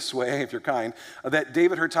you feel this way, if you're kind, that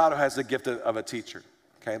David Hurtado has the gift of a teacher.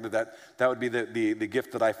 Okay, that would be the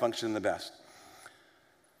gift that I function the best.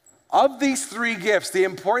 Of these three gifts, the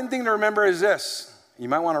important thing to remember is this. You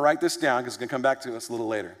might want to write this down because it's going to come back to us a little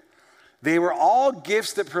later. They were all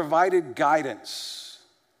gifts that provided guidance.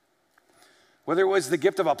 Whether it was the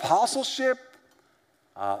gift of apostleship,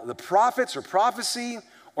 the prophets or prophecy,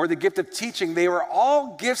 or the gift of teaching, they were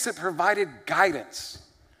all gifts that provided guidance.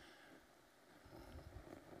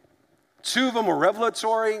 Two of them were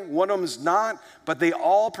revelatory, one of them is not, but they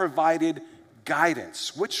all provided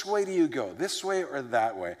guidance. Which way do you go, this way or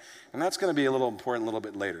that way? And that's going to be a little important a little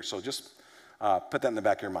bit later, so just put that in the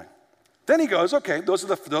back of your mind. Then he goes, okay, those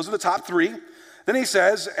are the top three. Then he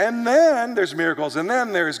says, and then there's miracles, and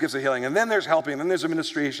then there's gifts of healing, and then there's helping, and then there's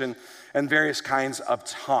administration, and various kinds of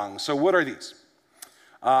tongues. So what are these?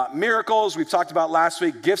 Miracles, we've talked about last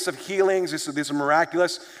week, gifts of healings, these are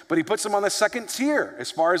miraculous, but he puts them on the second tier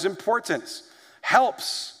as far as importance.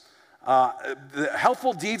 Helps, the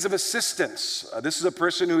helpful deeds of assistance. This is a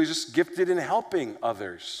person who is just gifted in helping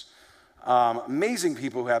others. Amazing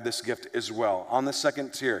people who have this gift as well on the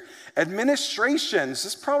second tier. Administrations,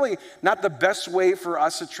 this is probably not the best way for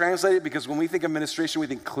us to translate it, because when we think administration, we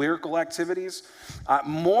think clerical activities.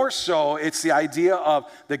 More so, it's the idea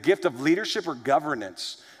of the gift of leadership or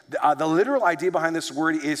governance. The literal idea behind this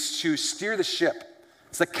word is to steer the ship.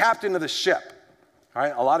 It's the captain of the ship. All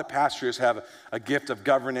right? A lot of pastors have a gift of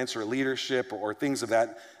governance or leadership or things of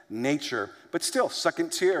that nature, but still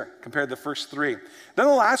second tier compared to the first three. Then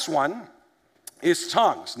the last one is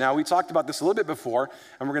tongues. Now, we talked about this a little bit before,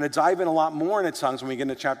 and we're going to dive in a lot more into tongues when we get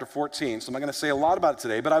into chapter 14, so I'm not going to say a lot about it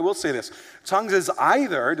today, but I will say this. Tongues is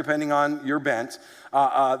either, depending on your bent,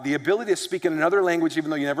 the ability to speak in another language even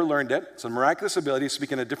though you never learned it. It's a miraculous ability to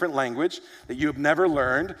speak in a different language that you have never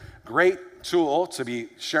learned. Great tool to be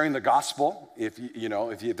sharing the gospel if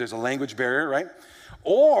there's a language barrier, right?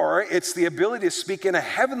 Or it's the ability to speak in a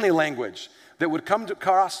heavenly language that would come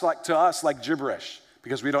across to us like gibberish,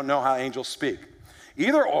 because we don't know how angels speak.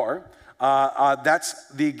 Either or, that's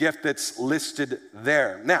the gift that's listed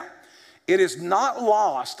there. Now, it is not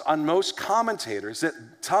lost on most commentators that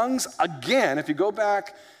tongues, again, if you go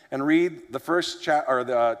back and read the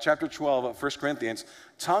chapter 12 of 1 Corinthians,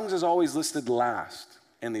 tongues is always listed last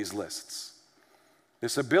in these lists.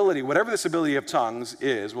 This ability, whatever this ability of tongues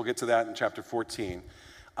is, we'll get to that in chapter 14.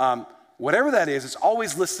 Whatever that is, it's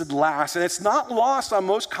always listed last, and it's not lost on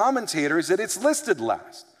most commentators that it's listed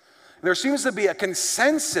last. There seems to be a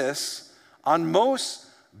consensus on most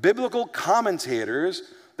biblical commentators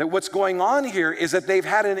that what's going on here is that they've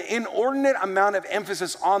had an inordinate amount of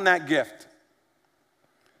emphasis on that gift.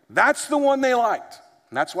 That's the one they liked,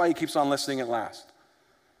 and that's why he keeps on listing it last.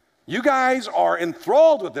 You guys are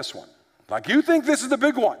enthralled with this one. Like, you think this is the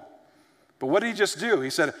big one. But what did he just do? He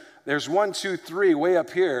said, there's 1, 2, 3 way up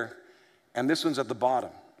here, and this one's at the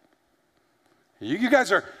bottom. You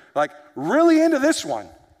guys are like really into this one,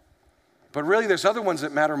 but really there's other ones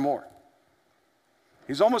that matter more.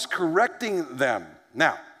 He's almost correcting them.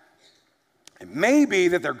 Now, it may be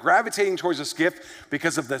that they're gravitating towards this gift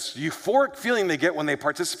because of this euphoric feeling they get when they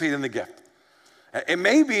participate in the gift. It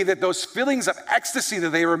may be that those feelings of ecstasy that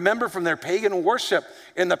they remember from their pagan worship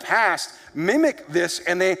in the past mimic this,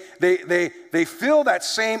 and they feel that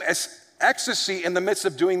same ecstasy in the midst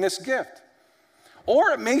of doing this gift.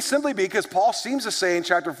 Or it may simply be because Paul seems to say in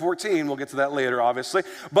chapter 14, we'll get to that later obviously,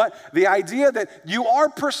 but the idea that you are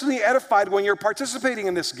personally edified when you're participating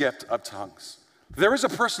in this gift of tongues. There is a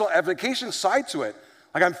personal edification side to it.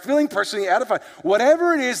 Like, I'm feeling personally edified.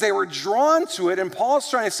 Whatever it is, they were drawn to it, and Paul's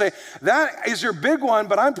trying to say, that is your big one,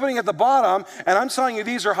 but I'm putting it at the bottom, and I'm telling you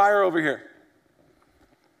these are higher over here.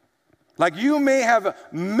 Like, you may have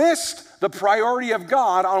missed the priority of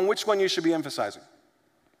God on which one you should be emphasizing,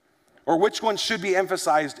 or which one should be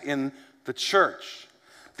emphasized in the church.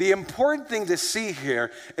 The important thing to see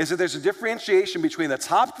here is that there's a differentiation between the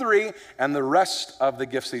top three and the rest of the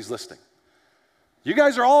gifts he's listing. You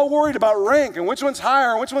guys are all worried about rank and which one's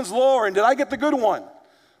higher and which one's lower, and did I get the good one?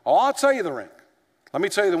 Oh, I'll tell you the rank. Let me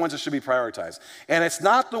tell you the ones that should be prioritized. And it's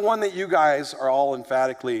not the one that you guys are all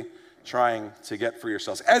emphatically trying to get for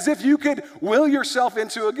yourselves. As if you could will yourself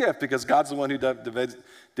into a gift, because God's the one who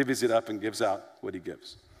divvies it up and gives out what he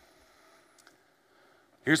gives.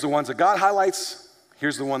 Here's the ones that God highlights.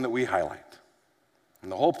 Here's the one that we highlight.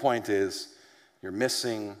 And the whole point is you're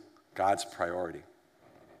missing God's priority.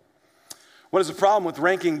 What is the problem with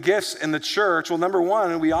ranking gifts in the church? Well, number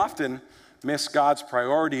one, we often miss God's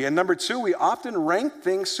priority. And number two, we often rank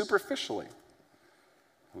things superficially.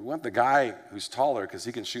 We want the guy who's taller because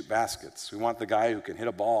he can shoot baskets. We want the guy who can hit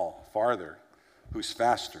a ball farther, who's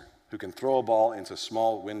faster, who can throw a ball into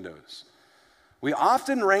small windows. We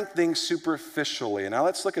often rank things superficially. And now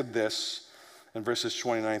let's look at this in verses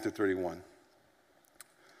 29 through 31.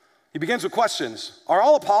 He begins with questions. Are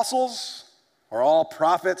all apostles? Are all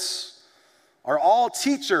prophets? Are all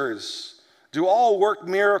teachers? Do all work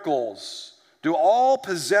miracles? Do all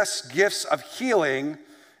possess gifts of healing?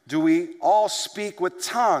 Do we all speak with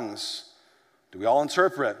tongues? Do we all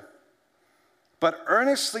interpret? But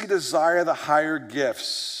earnestly desire the higher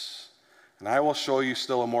gifts. And I will show you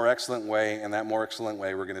still a more excellent way, and that more excellent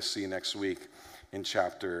way we're going to see next week in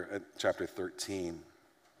chapter 13.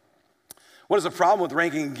 What is the problem with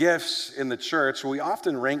ranking gifts in the church? Well, we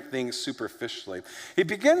often rank things superficially. He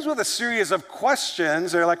begins with a series of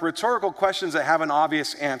questions. They're like rhetorical questions that have an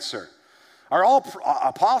obvious answer. Are all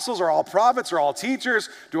apostles, are all prophets, are all teachers?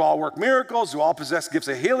 Do all work miracles? Do all possess gifts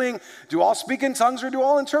of healing? Do all speak in tongues, or do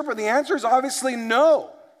all interpret? The answer is obviously no.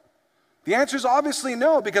 The answer is obviously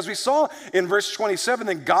no, because we saw in verse 27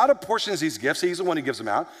 that God apportions these gifts. He's the one who gives them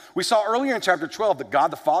out. We saw earlier in chapter 12 that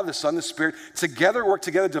God, the Father, the Son, the Spirit, together work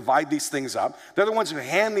together, divide these things up. They're the ones who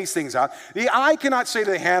hand these things out. The eye cannot say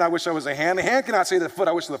to the hand, I wish I was a hand. The hand cannot say to the foot,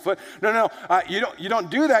 I wish I was the foot. No. You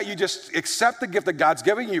don't do that. You just accept the gift that God's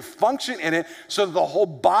giving. You function in it so that the whole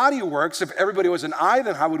body works. If everybody was an eye,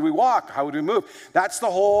 then how would we walk? How would we move? That's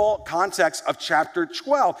the whole context of chapter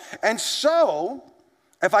 12. And so,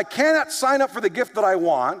 if I cannot sign up for the gift that I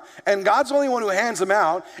want, and God's the only one who hands them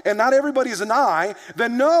out, and not everybody's an eye,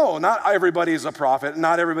 then no, not everybody is a prophet,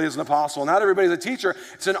 not everybody is an apostle, not everybody is a teacher.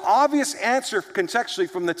 It's an obvious answer contextually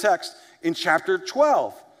from the text in chapter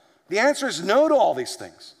 12. The answer is no to all these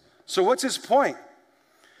things. So what's his point?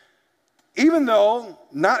 Even though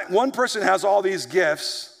not one person has all these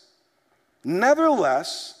gifts,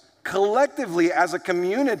 nevertheless, collectively as a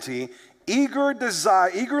community, eagerly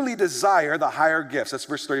desire the higher gifts. That's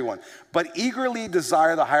verse 31. But eagerly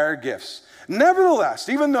desire the higher gifts. Nevertheless,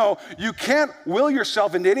 even though you can't will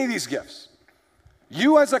yourself into any of these gifts,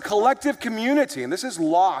 you as a collective community, and this is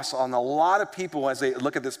lost on a lot of people as they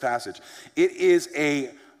look at this passage, it is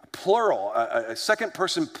a plural, a second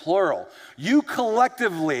person plural. You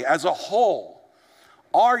collectively as a whole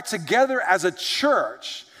are together as a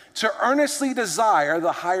church to earnestly desire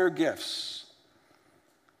the higher gifts.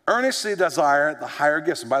 Earnestly desire the higher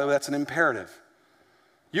gifts. And by the way, that's an imperative.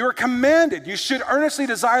 You are commanded. You should earnestly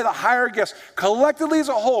desire the higher gifts. Collectively as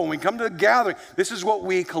a whole, when we come to the gathering, this is what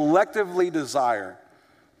we collectively desire,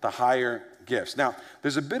 the higher gifts. Now,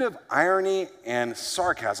 there's a bit of irony and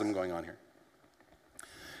sarcasm going on here.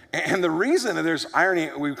 And the reason that there's irony,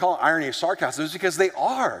 we call it irony or sarcasm, is because they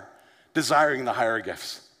are desiring the higher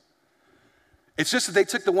gifts. It's just that they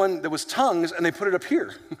took the one that was tongues and they put it up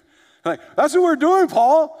here. Like, that's what we're doing,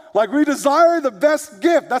 Paul. Like, we desire the best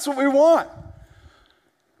gift. That's what we want.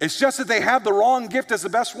 It's just that they have the wrong gift as the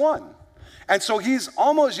best one. And so he's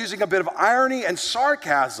almost using a bit of irony and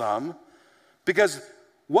sarcasm because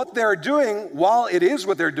what they're doing, while it is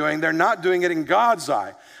what they're doing, they're not doing it in God's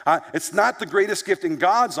eye. It's not the greatest gift in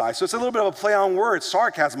God's eye. So it's a little bit of a play on words,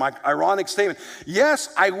 sarcasm, ironic statement.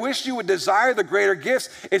 Yes, I wish you would desire the greater gifts.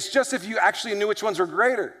 It's just if you actually knew which ones were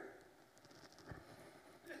greater.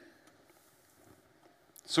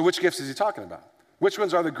 So which gifts is he talking about? Which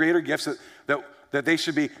ones are the greater gifts that they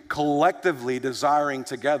should be collectively desiring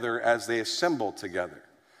together as they assemble together?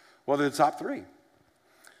 Well, they're the top three.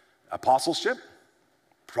 Apostleship,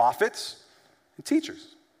 prophets, and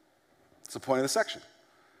teachers. That's the point of the section.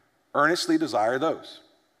 Earnestly desire those.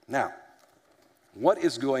 Now, what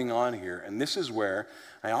is going on here? And this is where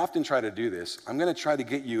I often try to do this. I'm going to try to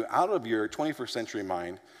get you out of your 21st century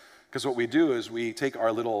mind. Because what we do is we take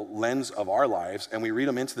our little lens of our lives and we read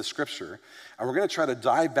them into the scripture, and we're going to try to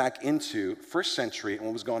dive back into first century and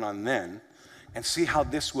what was going on then and see how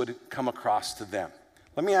this would come across to them.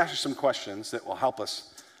 Let me ask you some questions that will help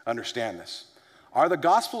us understand this. Are the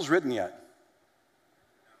Gospels written yet?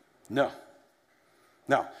 No.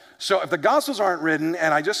 So if the Gospels aren't written,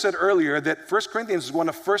 and I just said earlier that 1 Corinthians is one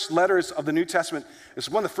of the first letters of the New Testament, it's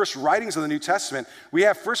one of the first writings of the New Testament, we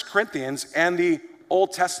have 1 Corinthians and the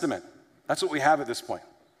Old Testament. That's what we have at this point.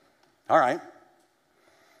 All right.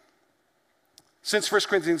 Since 1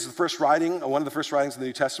 Corinthians is the first writing, one of the first writings of the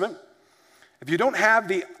New Testament, if you don't have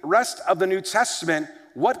the rest of the New Testament,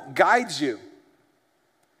 what guides you?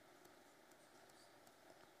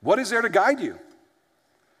 What is there to guide you?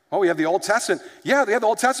 Oh, we have the Old Testament. Yeah, we have the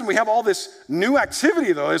Old Testament. We have all this new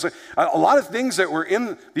activity, though. There's a lot of things that were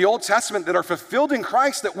in the Old Testament that are fulfilled in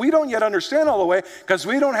Christ that we don't yet understand all the way because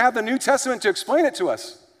we don't have the New Testament to explain it to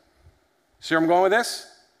us. See where I'm going with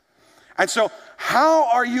this? And so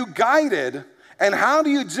how are you guided, and how do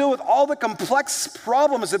you deal with all the complex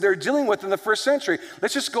problems that they're dealing with in the first century?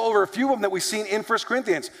 Let's just go over a few of them that we've seen in 1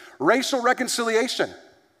 Corinthians. Racial reconciliation.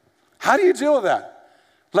 How do you deal with that?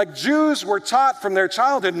 Like, Jews were taught from their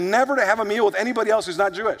childhood never to have a meal with anybody else who's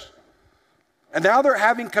not Jewish. And now they're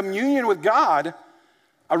having communion with God,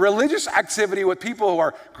 a religious activity with people who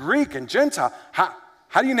are Greek and Gentile.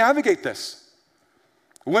 How do you navigate this?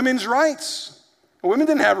 Women's rights. Women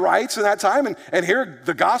didn't have rights in that time, and here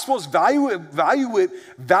the gospel is valuing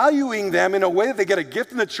them in a way that they get a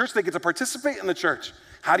gift in the church, they get to participate in the church.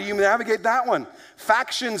 How do you navigate that one?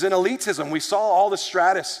 Factions and elitism. We saw all the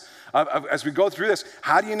stratus as we go through this.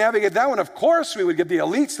 How do you navigate that one? Of course, we would give the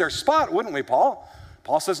elites their spot, wouldn't we, Paul?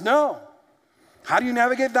 Paul says no. How do you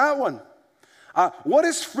navigate that one? What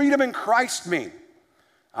does freedom in Christ mean?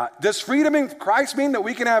 Does freedom in Christ mean that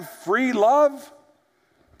we can have free love?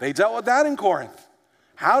 They dealt with that in Corinth.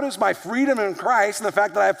 How does my freedom in Christ and the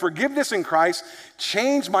fact that I have forgiveness in Christ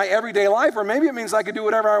change my everyday life? Or maybe it means I can do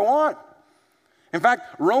whatever I want. In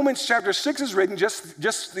fact, Romans chapter 6 is written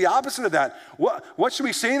just the opposite of that. What should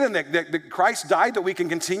we say then? That Christ died that we can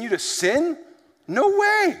continue to sin? No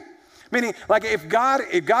way. Meaning, like if God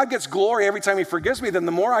gets glory every time he forgives me, then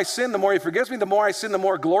the more I sin, the more he forgives me, the more I sin, the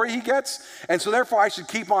more glory he gets. And so therefore I should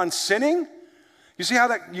keep on sinning? You see how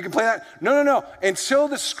that you can play that? No. Until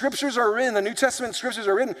the scriptures are written, the New Testament scriptures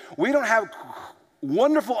are written, we don't have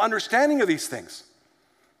wonderful understanding of these things.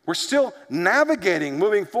 We're still navigating,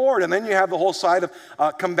 moving forward, and then you have the whole side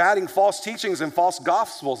of combating false teachings and false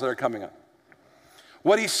gospels that are coming up.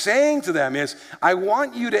 What he's saying to them is, I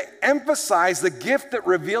want you to emphasize the gift that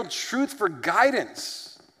revealed truth for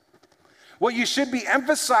guidance. What you should be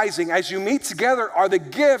emphasizing as you meet together are the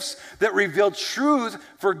gifts that reveal truth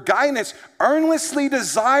for guidance. Earnestly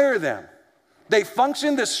desire them. They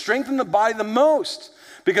function to strengthen the body the most.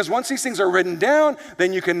 Because once these things are written down,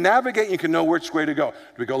 then you can navigate, you can know which way to go.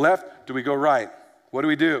 Do we go left? Do we go right? What do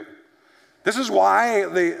we do? This is why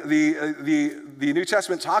the New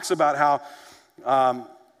Testament talks about how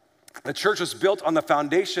the church was built on the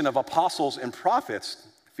foundation of apostles and prophets,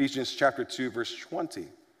 Ephesians chapter 2, verse 20.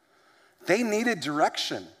 They needed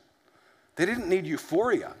direction. They didn't need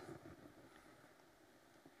euphoria.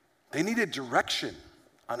 They needed direction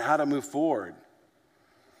on how to move forward.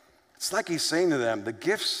 It's like he's saying to them, the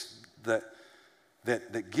gifts that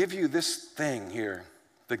give you this thing here,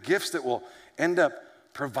 the gifts that will end up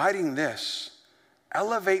providing this,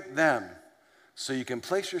 elevate them so you can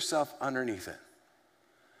place yourself underneath it.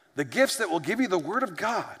 The gifts that will give you the word of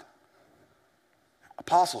God,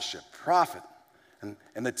 apostleship, prophet,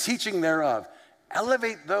 and the teaching thereof,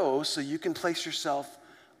 elevate those so you can place yourself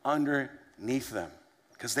underneath them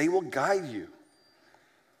because they will guide you.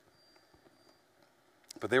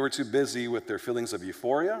 But they were too busy with their feelings of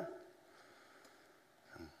euphoria.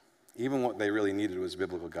 Even what they really needed was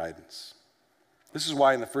biblical guidance. This is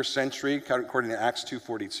why in the first century, according to Acts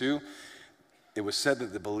 2:42, it was said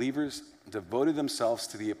that the believers devoted themselves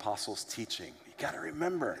to the apostles' teaching. You got to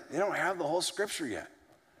remember, they don't have the whole scripture yet.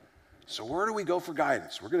 So where do we go for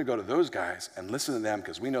guidance? We're going to go to those guys and listen to them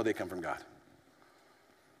because we know they come from God.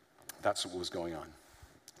 That's what was going on.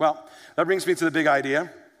 Well, that brings me to the big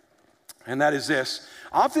idea. And that is this.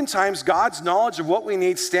 Oftentimes, God's knowledge of what we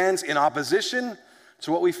need stands in opposition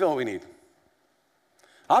to what we feel we need.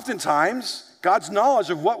 Oftentimes, God's knowledge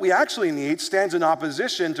of what we actually need stands in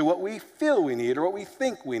opposition to what we feel we need or what we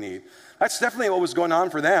think we need. That's definitely what was going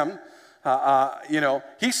on for them.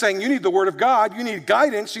 He's saying you need the word of God, you need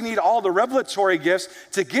guidance, you need all the revelatory gifts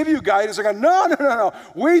to give you guidance. They're going, no.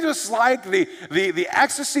 We just like the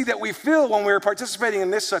ecstasy that we feel when we're participating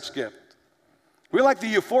in this such gift. We like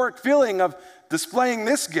the euphoric feeling of displaying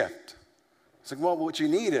this gift. It's like, well, what you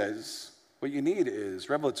need is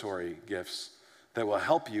revelatory gifts that will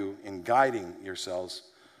help you in guiding yourselves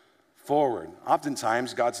forward.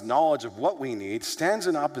 Oftentimes, God's knowledge of what we need stands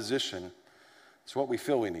in opposition to what we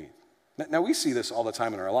feel we need. Now, we see this all the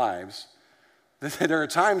time in our lives. There are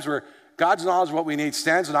times where God's knowledge of what we need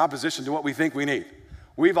stands in opposition to what we think we need.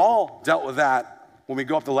 We've all dealt with that when we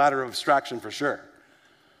go up the ladder of abstraction for sure.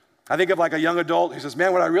 I think of like a young adult who says,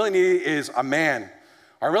 man, what I really need is a man.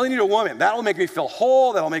 I really need a woman. That'll make me feel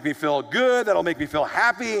whole. That'll make me feel good. That'll make me feel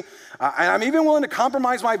happy. And I'm even willing to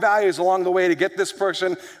compromise my values along the way to get this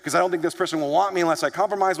person because I don't think this person will want me unless I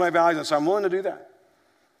compromise my values, and so I'm willing to do that.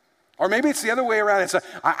 Or maybe it's the other way around. It's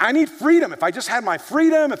I need freedom. If I just had my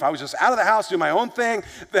freedom, if I was just out of the house doing my own thing,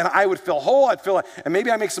 then I would feel whole. And maybe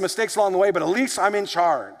I make some mistakes along the way, but at least I'm in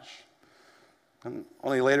charge. And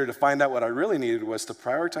only later to find out what I really needed was to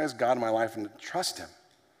prioritize God in my life and to trust him.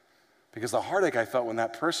 Because the heartache I felt when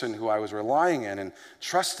that person who I was relying in and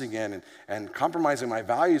trusting in and compromising my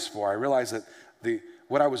values for, I realized that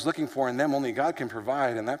what I was looking for in them only God can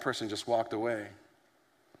provide, and that person just walked away.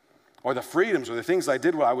 Or the freedoms or the things I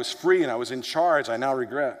did when I was free and I was in charge, I now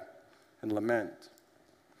regret and lament.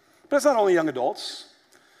 But it's not only young adults.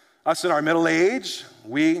 Us in our middle age,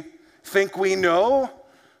 we think we know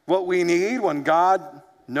what we need when God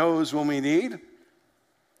knows what we need.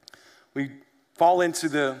 We fall into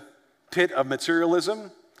the pit of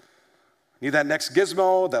materialism. Need that next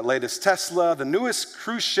gizmo, that latest Tesla, the newest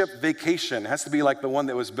cruise ship vacation. It has to be like the one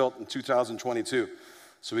that was built in 2022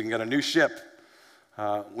 so we can get a new ship.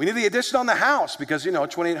 We need the addition on the house because,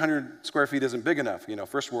 2,800 square feet isn't big enough.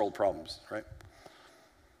 First world problems, right?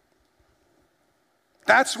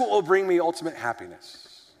 That's what will bring me ultimate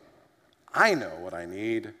happiness. I know what I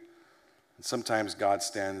need. And sometimes God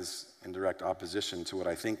stands in direct opposition to what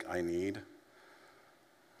I think I need.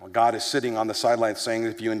 Well, God is sitting on the sidelines saying,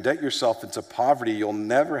 if you indebt yourself into poverty, you'll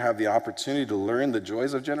never have the opportunity to learn the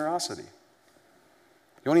joys of generosity.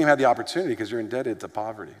 You won't even have the opportunity because you're indebted to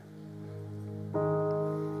poverty.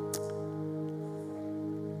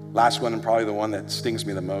 Last one, and probably the one that stings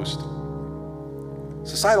me the most.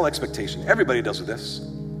 Societal expectation. Everybody deals with this.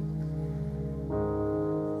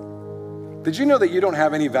 Did you know that you don't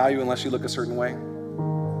have any value unless you look a certain way?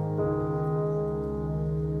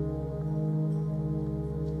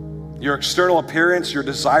 Your external appearance, your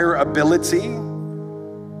desirability,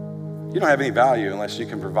 you don't have any value unless you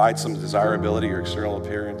can provide some desirability, your external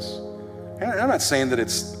appearance. And I'm not saying that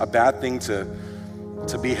it's a bad thing to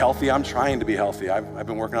be healthy. I'm trying to be healthy. I've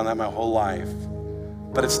been working on that my whole life.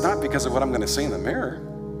 But it's not because of what I'm going to see in the mirror.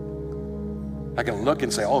 I can look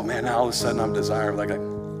and say, oh man, now all of a sudden I'm desirable.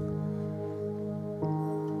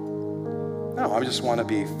 No, I just want to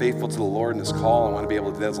be faithful to the Lord and His call. I want to be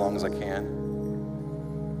able to do that as long as I can.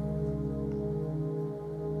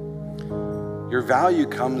 Your value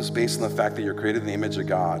comes based on the fact that you're created in the image of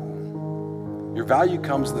God. Your value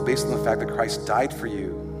comes based on the fact that Christ died for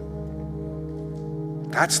you.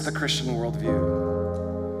 That's the Christian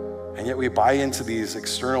worldview. And yet we buy into these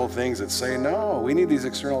external things that say, no, we need these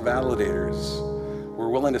external validators. We're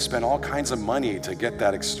willing to spend all kinds of money to get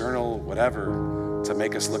that external whatever to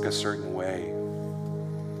make us look a certain way.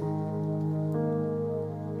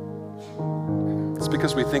 It's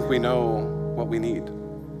because we think we know what we need.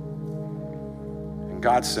 And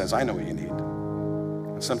God says, I know what you need.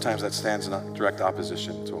 And sometimes that stands in direct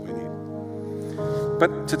opposition to what we need.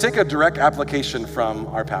 But to take a direct application from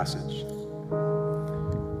our passage,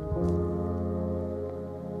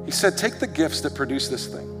 he said, take the gifts that produce this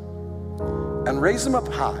thing and raise them up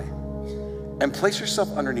high and place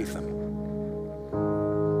yourself underneath them.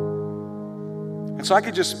 And so I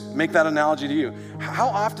could just make that analogy to you. How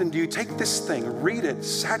often do you take this thing, read it,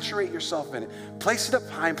 saturate yourself in it, place it up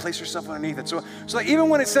high and place yourself underneath it? So that even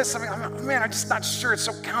when it says something, man, I'm just not sure, it's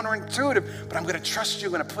so counterintuitive, but I'm going to trust you,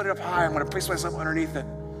 I'm going to put it up high, I'm going to place myself underneath it.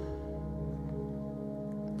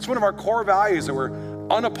 It's one of our core values that we're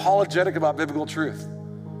unapologetic about biblical truth.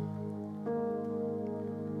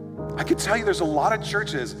 I could tell you there's a lot of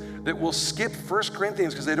churches that will skip 1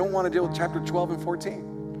 Corinthians because they don't want to deal with chapter 12 and 14.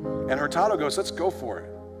 And Hurtado goes, let's go for it.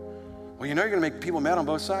 Well, you know you're going to make people mad on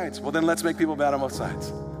both sides. Well, then let's make people mad on both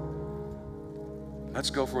sides. Let's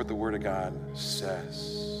go for what the Word of God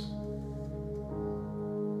says.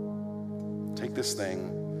 Take this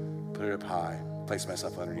thing, put it up high, place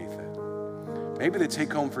myself underneath it. Maybe the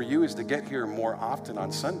take home for you is to get here more often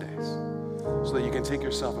on Sundays so that you can take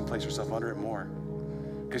yourself and place yourself under it more.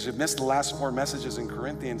 Because you've missed the last 4 messages in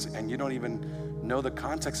Corinthians and you don't even know the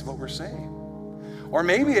context of what we're saying. Or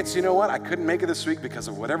maybe it's, you know what, I couldn't make it this week because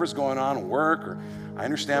of whatever's going on, work, or I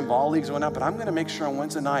understand ball leagues going up, but I'm going to make sure on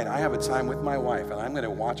Wednesday night I have a time with my wife and I'm going to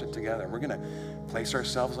watch it together. We're going to place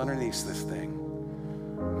ourselves underneath this thing.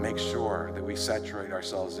 Make sure that we saturate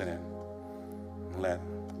ourselves in it and let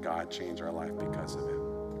God change our life because of it.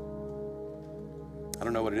 I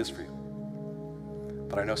don't know what it is for you,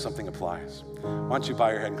 but I know something applies. Why don't you bow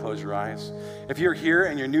your head and close your eyes? If you're here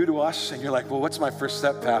and you're new to us and you're like, well, what's my first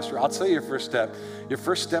step, Pastor? I'll tell you your first step. Your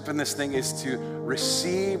first step in this thing is to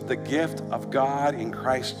receive the gift of God in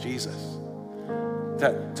Christ Jesus.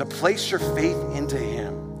 To place your faith into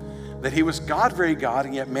Him. That He was God, very God,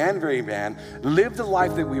 and yet man, very man, lived a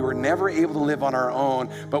life that we were never able to live on our own,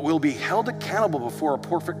 but will be held accountable before a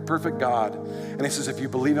perfect God. And He says, if you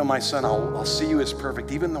believe in my Son, I'll see you as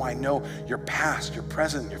perfect, even though I know your past, your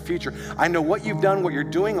present, your future. I know what you've done, what you're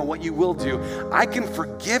doing, and what you will do. I can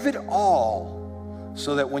forgive it all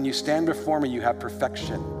so that when you stand before me, you have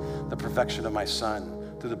perfection, the perfection of my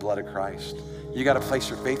Son through the blood of Christ. You got to place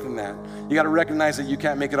your faith in that. You got to recognize that you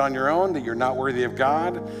can't make it on your own, that you're not worthy of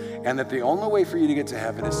God, and that the only way for you to get to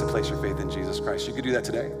heaven is to place your faith in Jesus Christ. You could do that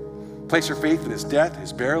today. Place your faith in His death,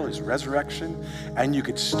 His burial, His resurrection, and you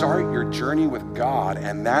could start your journey with God,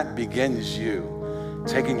 and that begins you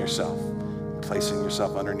taking yourself, placing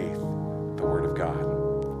yourself underneath the Word of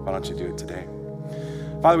God. Why don't you do it today?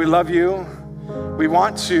 Father, we love you. We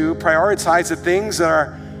want to prioritize the things that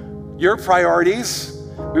are your priorities.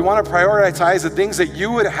 We want to prioritize the things that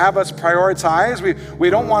you would have us prioritize. We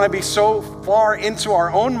don't want to be so far into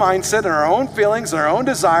our own mindset and our own feelings and our own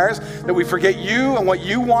desires that we forget you and what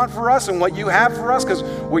you want for us and what you have for us, because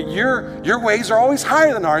your ways are always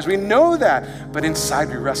higher than ours. We know that, but inside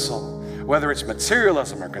we wrestle, whether it's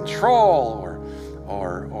materialism or control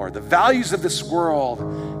or the values of this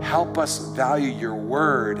world. Help us value your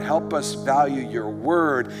word. Help us value your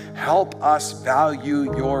word. Help us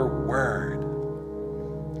value your word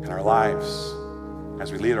in our lives,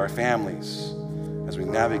 as we lead our families, as we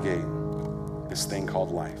navigate this thing called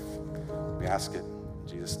life. We ask it in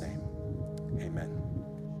Jesus' name. Amen.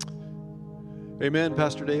 Amen,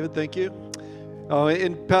 Pastor David. Thank you.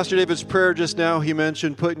 In Pastor David's prayer just now, he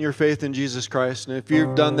mentioned putting your faith in Jesus Christ. And if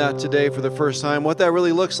you've done that today for the first time, what that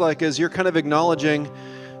really looks like is you're kind of acknowledging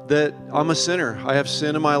that I'm a sinner. I have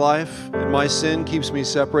sin in my life, and my sin keeps me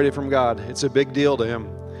separated from God. It's a big deal to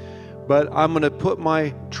him. But I'm going to put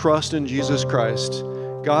my trust in Jesus Christ.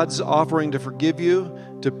 God's offering to forgive you,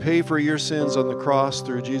 to pay for your sins on the cross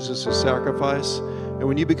through Jesus' sacrifice. And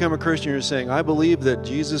when you become a Christian, you're saying, I believe that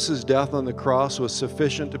Jesus' death on the cross was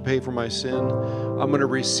sufficient to pay for my sin. I'm going to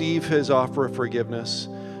receive his offer of forgiveness,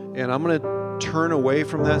 and I'm going to turn away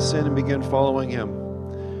from that sin and begin following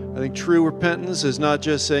him. I think true repentance is not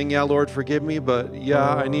just saying, yeah, Lord, forgive me, but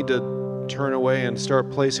yeah, I need to turn away and start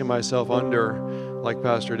placing myself under, like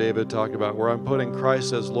Pastor David talked about, where I'm putting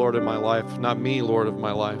Christ as Lord of my life, not me, Lord of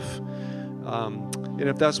my life. And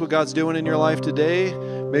if that's what God's doing in your life today,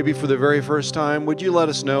 maybe for the very first time, would you let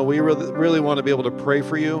us know? We really want to be able to pray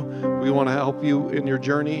for you. We want to help you in your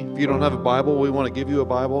journey. If you don't have a Bible, we want to give you a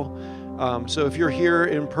Bible. So if you're here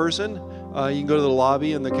in person, you can go to the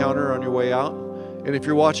lobby and the counter on your way out. And if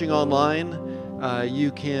you're watching online, you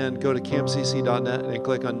can go to campcc.net and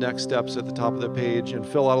click on Next Steps at the top of the page and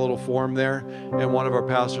fill out a little form there, and one of our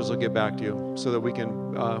pastors will get back to you so that we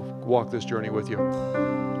can walk this journey with you.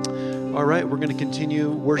 All right, we're going to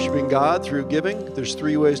continue worshiping God through giving. There's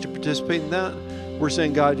 3 ways to participate in that. We're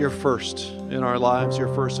saying, God, you're first in our lives.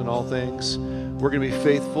 You're first in all things. We're going to be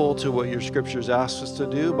faithful to what your scriptures ask us to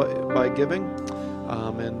do by giving.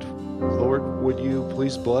 And Lord, would you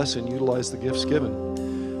please bless and utilize the gifts given.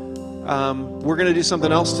 We're going to do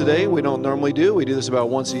something else today we don't normally do. We do this about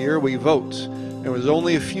once a year. We vote. And there's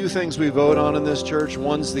only a few things we vote on in this church.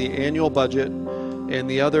 One's the annual budget, and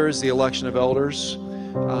the other is the election of elders.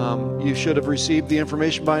 You should have received the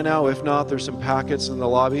information by now. If not, there's some packets in the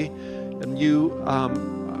lobby. And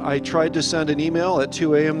I tried to send an email at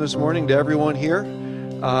 2 a.m. this morning to everyone here.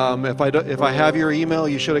 If I have your email,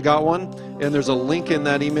 you should have got one. And there's a link in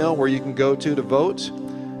that email where you can go to vote.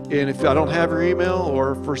 And if I don't have your email,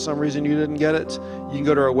 or for some reason you didn't get it, you can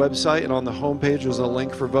go to our website, and on the homepage there's a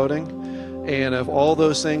link for voting. And if all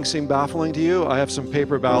those things seem baffling to you, I have some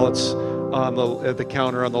paper ballots at the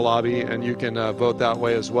counter on the lobby, and you can vote that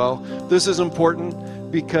way as well. This is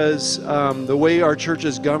important because the way our church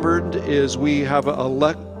is governed is we have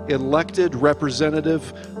elected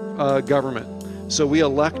representative government. So we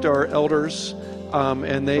elect our elders,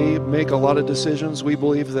 and they make a lot of decisions. We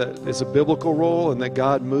believe that it's a biblical role and that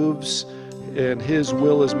God moves and his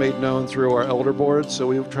will is made known through our elder board. So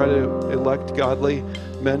we try to elect godly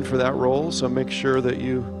men for that role. So make sure that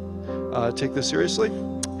you take this seriously.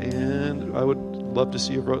 And I would love to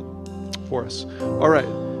see you vote for us. All right,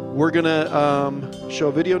 we're going to show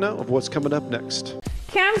a video now of what's coming up next.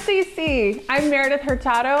 CAMCC, I'm Meredith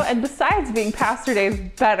Hurtado, and besides being Pastor Dave's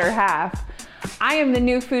better half, I am the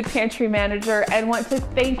new food pantry manager and want to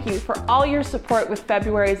thank you for all your support with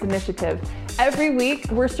February's initiative. Every week,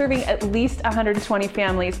 we're serving at least 120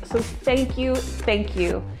 families, so thank you, thank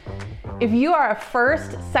you. If you are a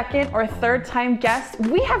first, second, or third time guest,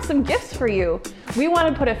 we have some gifts for you. We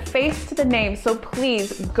want to put a face to the name, so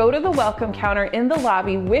please go to the welcome counter in the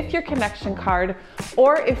lobby with your connection card,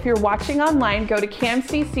 or if you're watching online, go to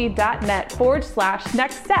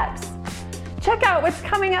camcc.net/next steps. Check out what's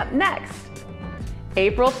coming up next.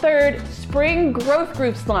 April 3rd, Spring Growth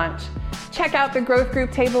Groups launch. Check out the growth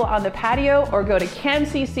group table on the patio or go to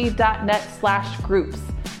camcc.net/groups.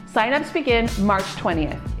 Sign-ups begin March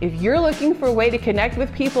 20th. If you're looking for a way to connect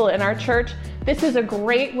with people in our church, this is a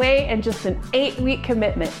great way and just an 8-week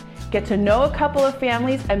commitment. Get to know a couple of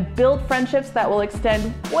families and build friendships that will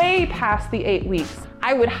extend way past the 8 weeks.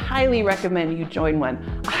 I would highly recommend you join one.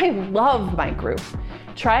 I love my group.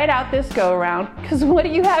 Try it out this go-around, because what do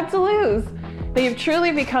you have to lose? They have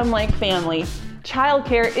truly become like family.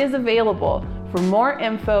 Childcare is available. For more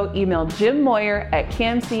info, email Jim Moyer at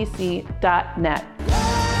camcc.net.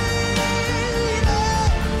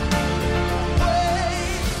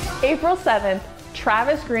 April 7th,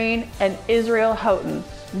 Travis Green and Israel Houghton.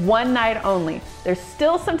 One night only. There's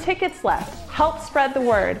still some tickets left. Help spread the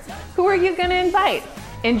word. Who are you going to invite?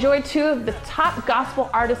 Enjoy 2 of the top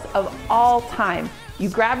gospel artists of all time. You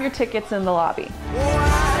grab your tickets in the lobby.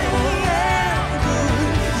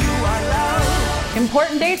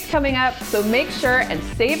 Important dates coming up, so make sure and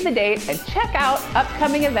save the date and check out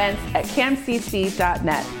upcoming events at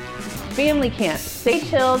camcc.net. Family Camp, Sage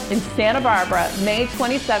Hills in Santa Barbara, May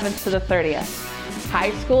 27th to the 30th.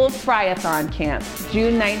 High School Fryathon Camp,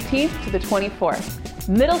 June 19th to the 24th.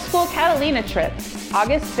 Middle School Catalina Trip,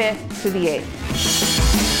 August 5th to the 8th.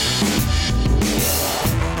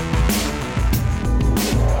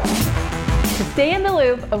 To stay in the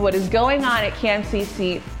loop of what is going on at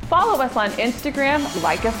CAMCC, Follow us on Instagram,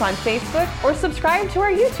 like us on Facebook, or subscribe to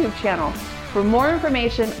our YouTube channel. For more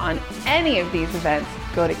information on any of these events,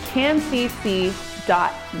 go to camcc.net.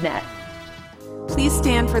 Please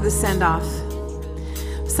stand for the send-off.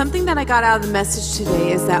 Something that I got out of the message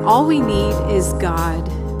today is that all we need is God.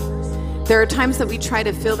 There are times that we try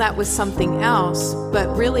to fill that with something else,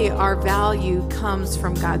 but really our value comes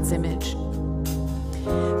from God's image.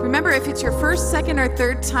 Remember, if it's your first, second, or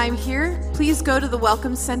third time here, please go to the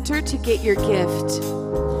Welcome Center to get your gift.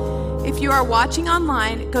 If you are watching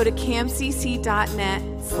online, go to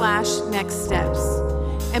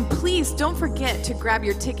camcc.net/nextsteps. And please don't forget to grab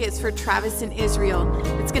your tickets for Travis in Israel.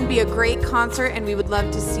 It's going to be a great concert, and we would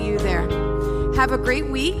love to see you there. Have a great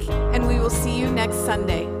week, and we will see you next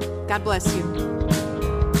Sunday. God bless you.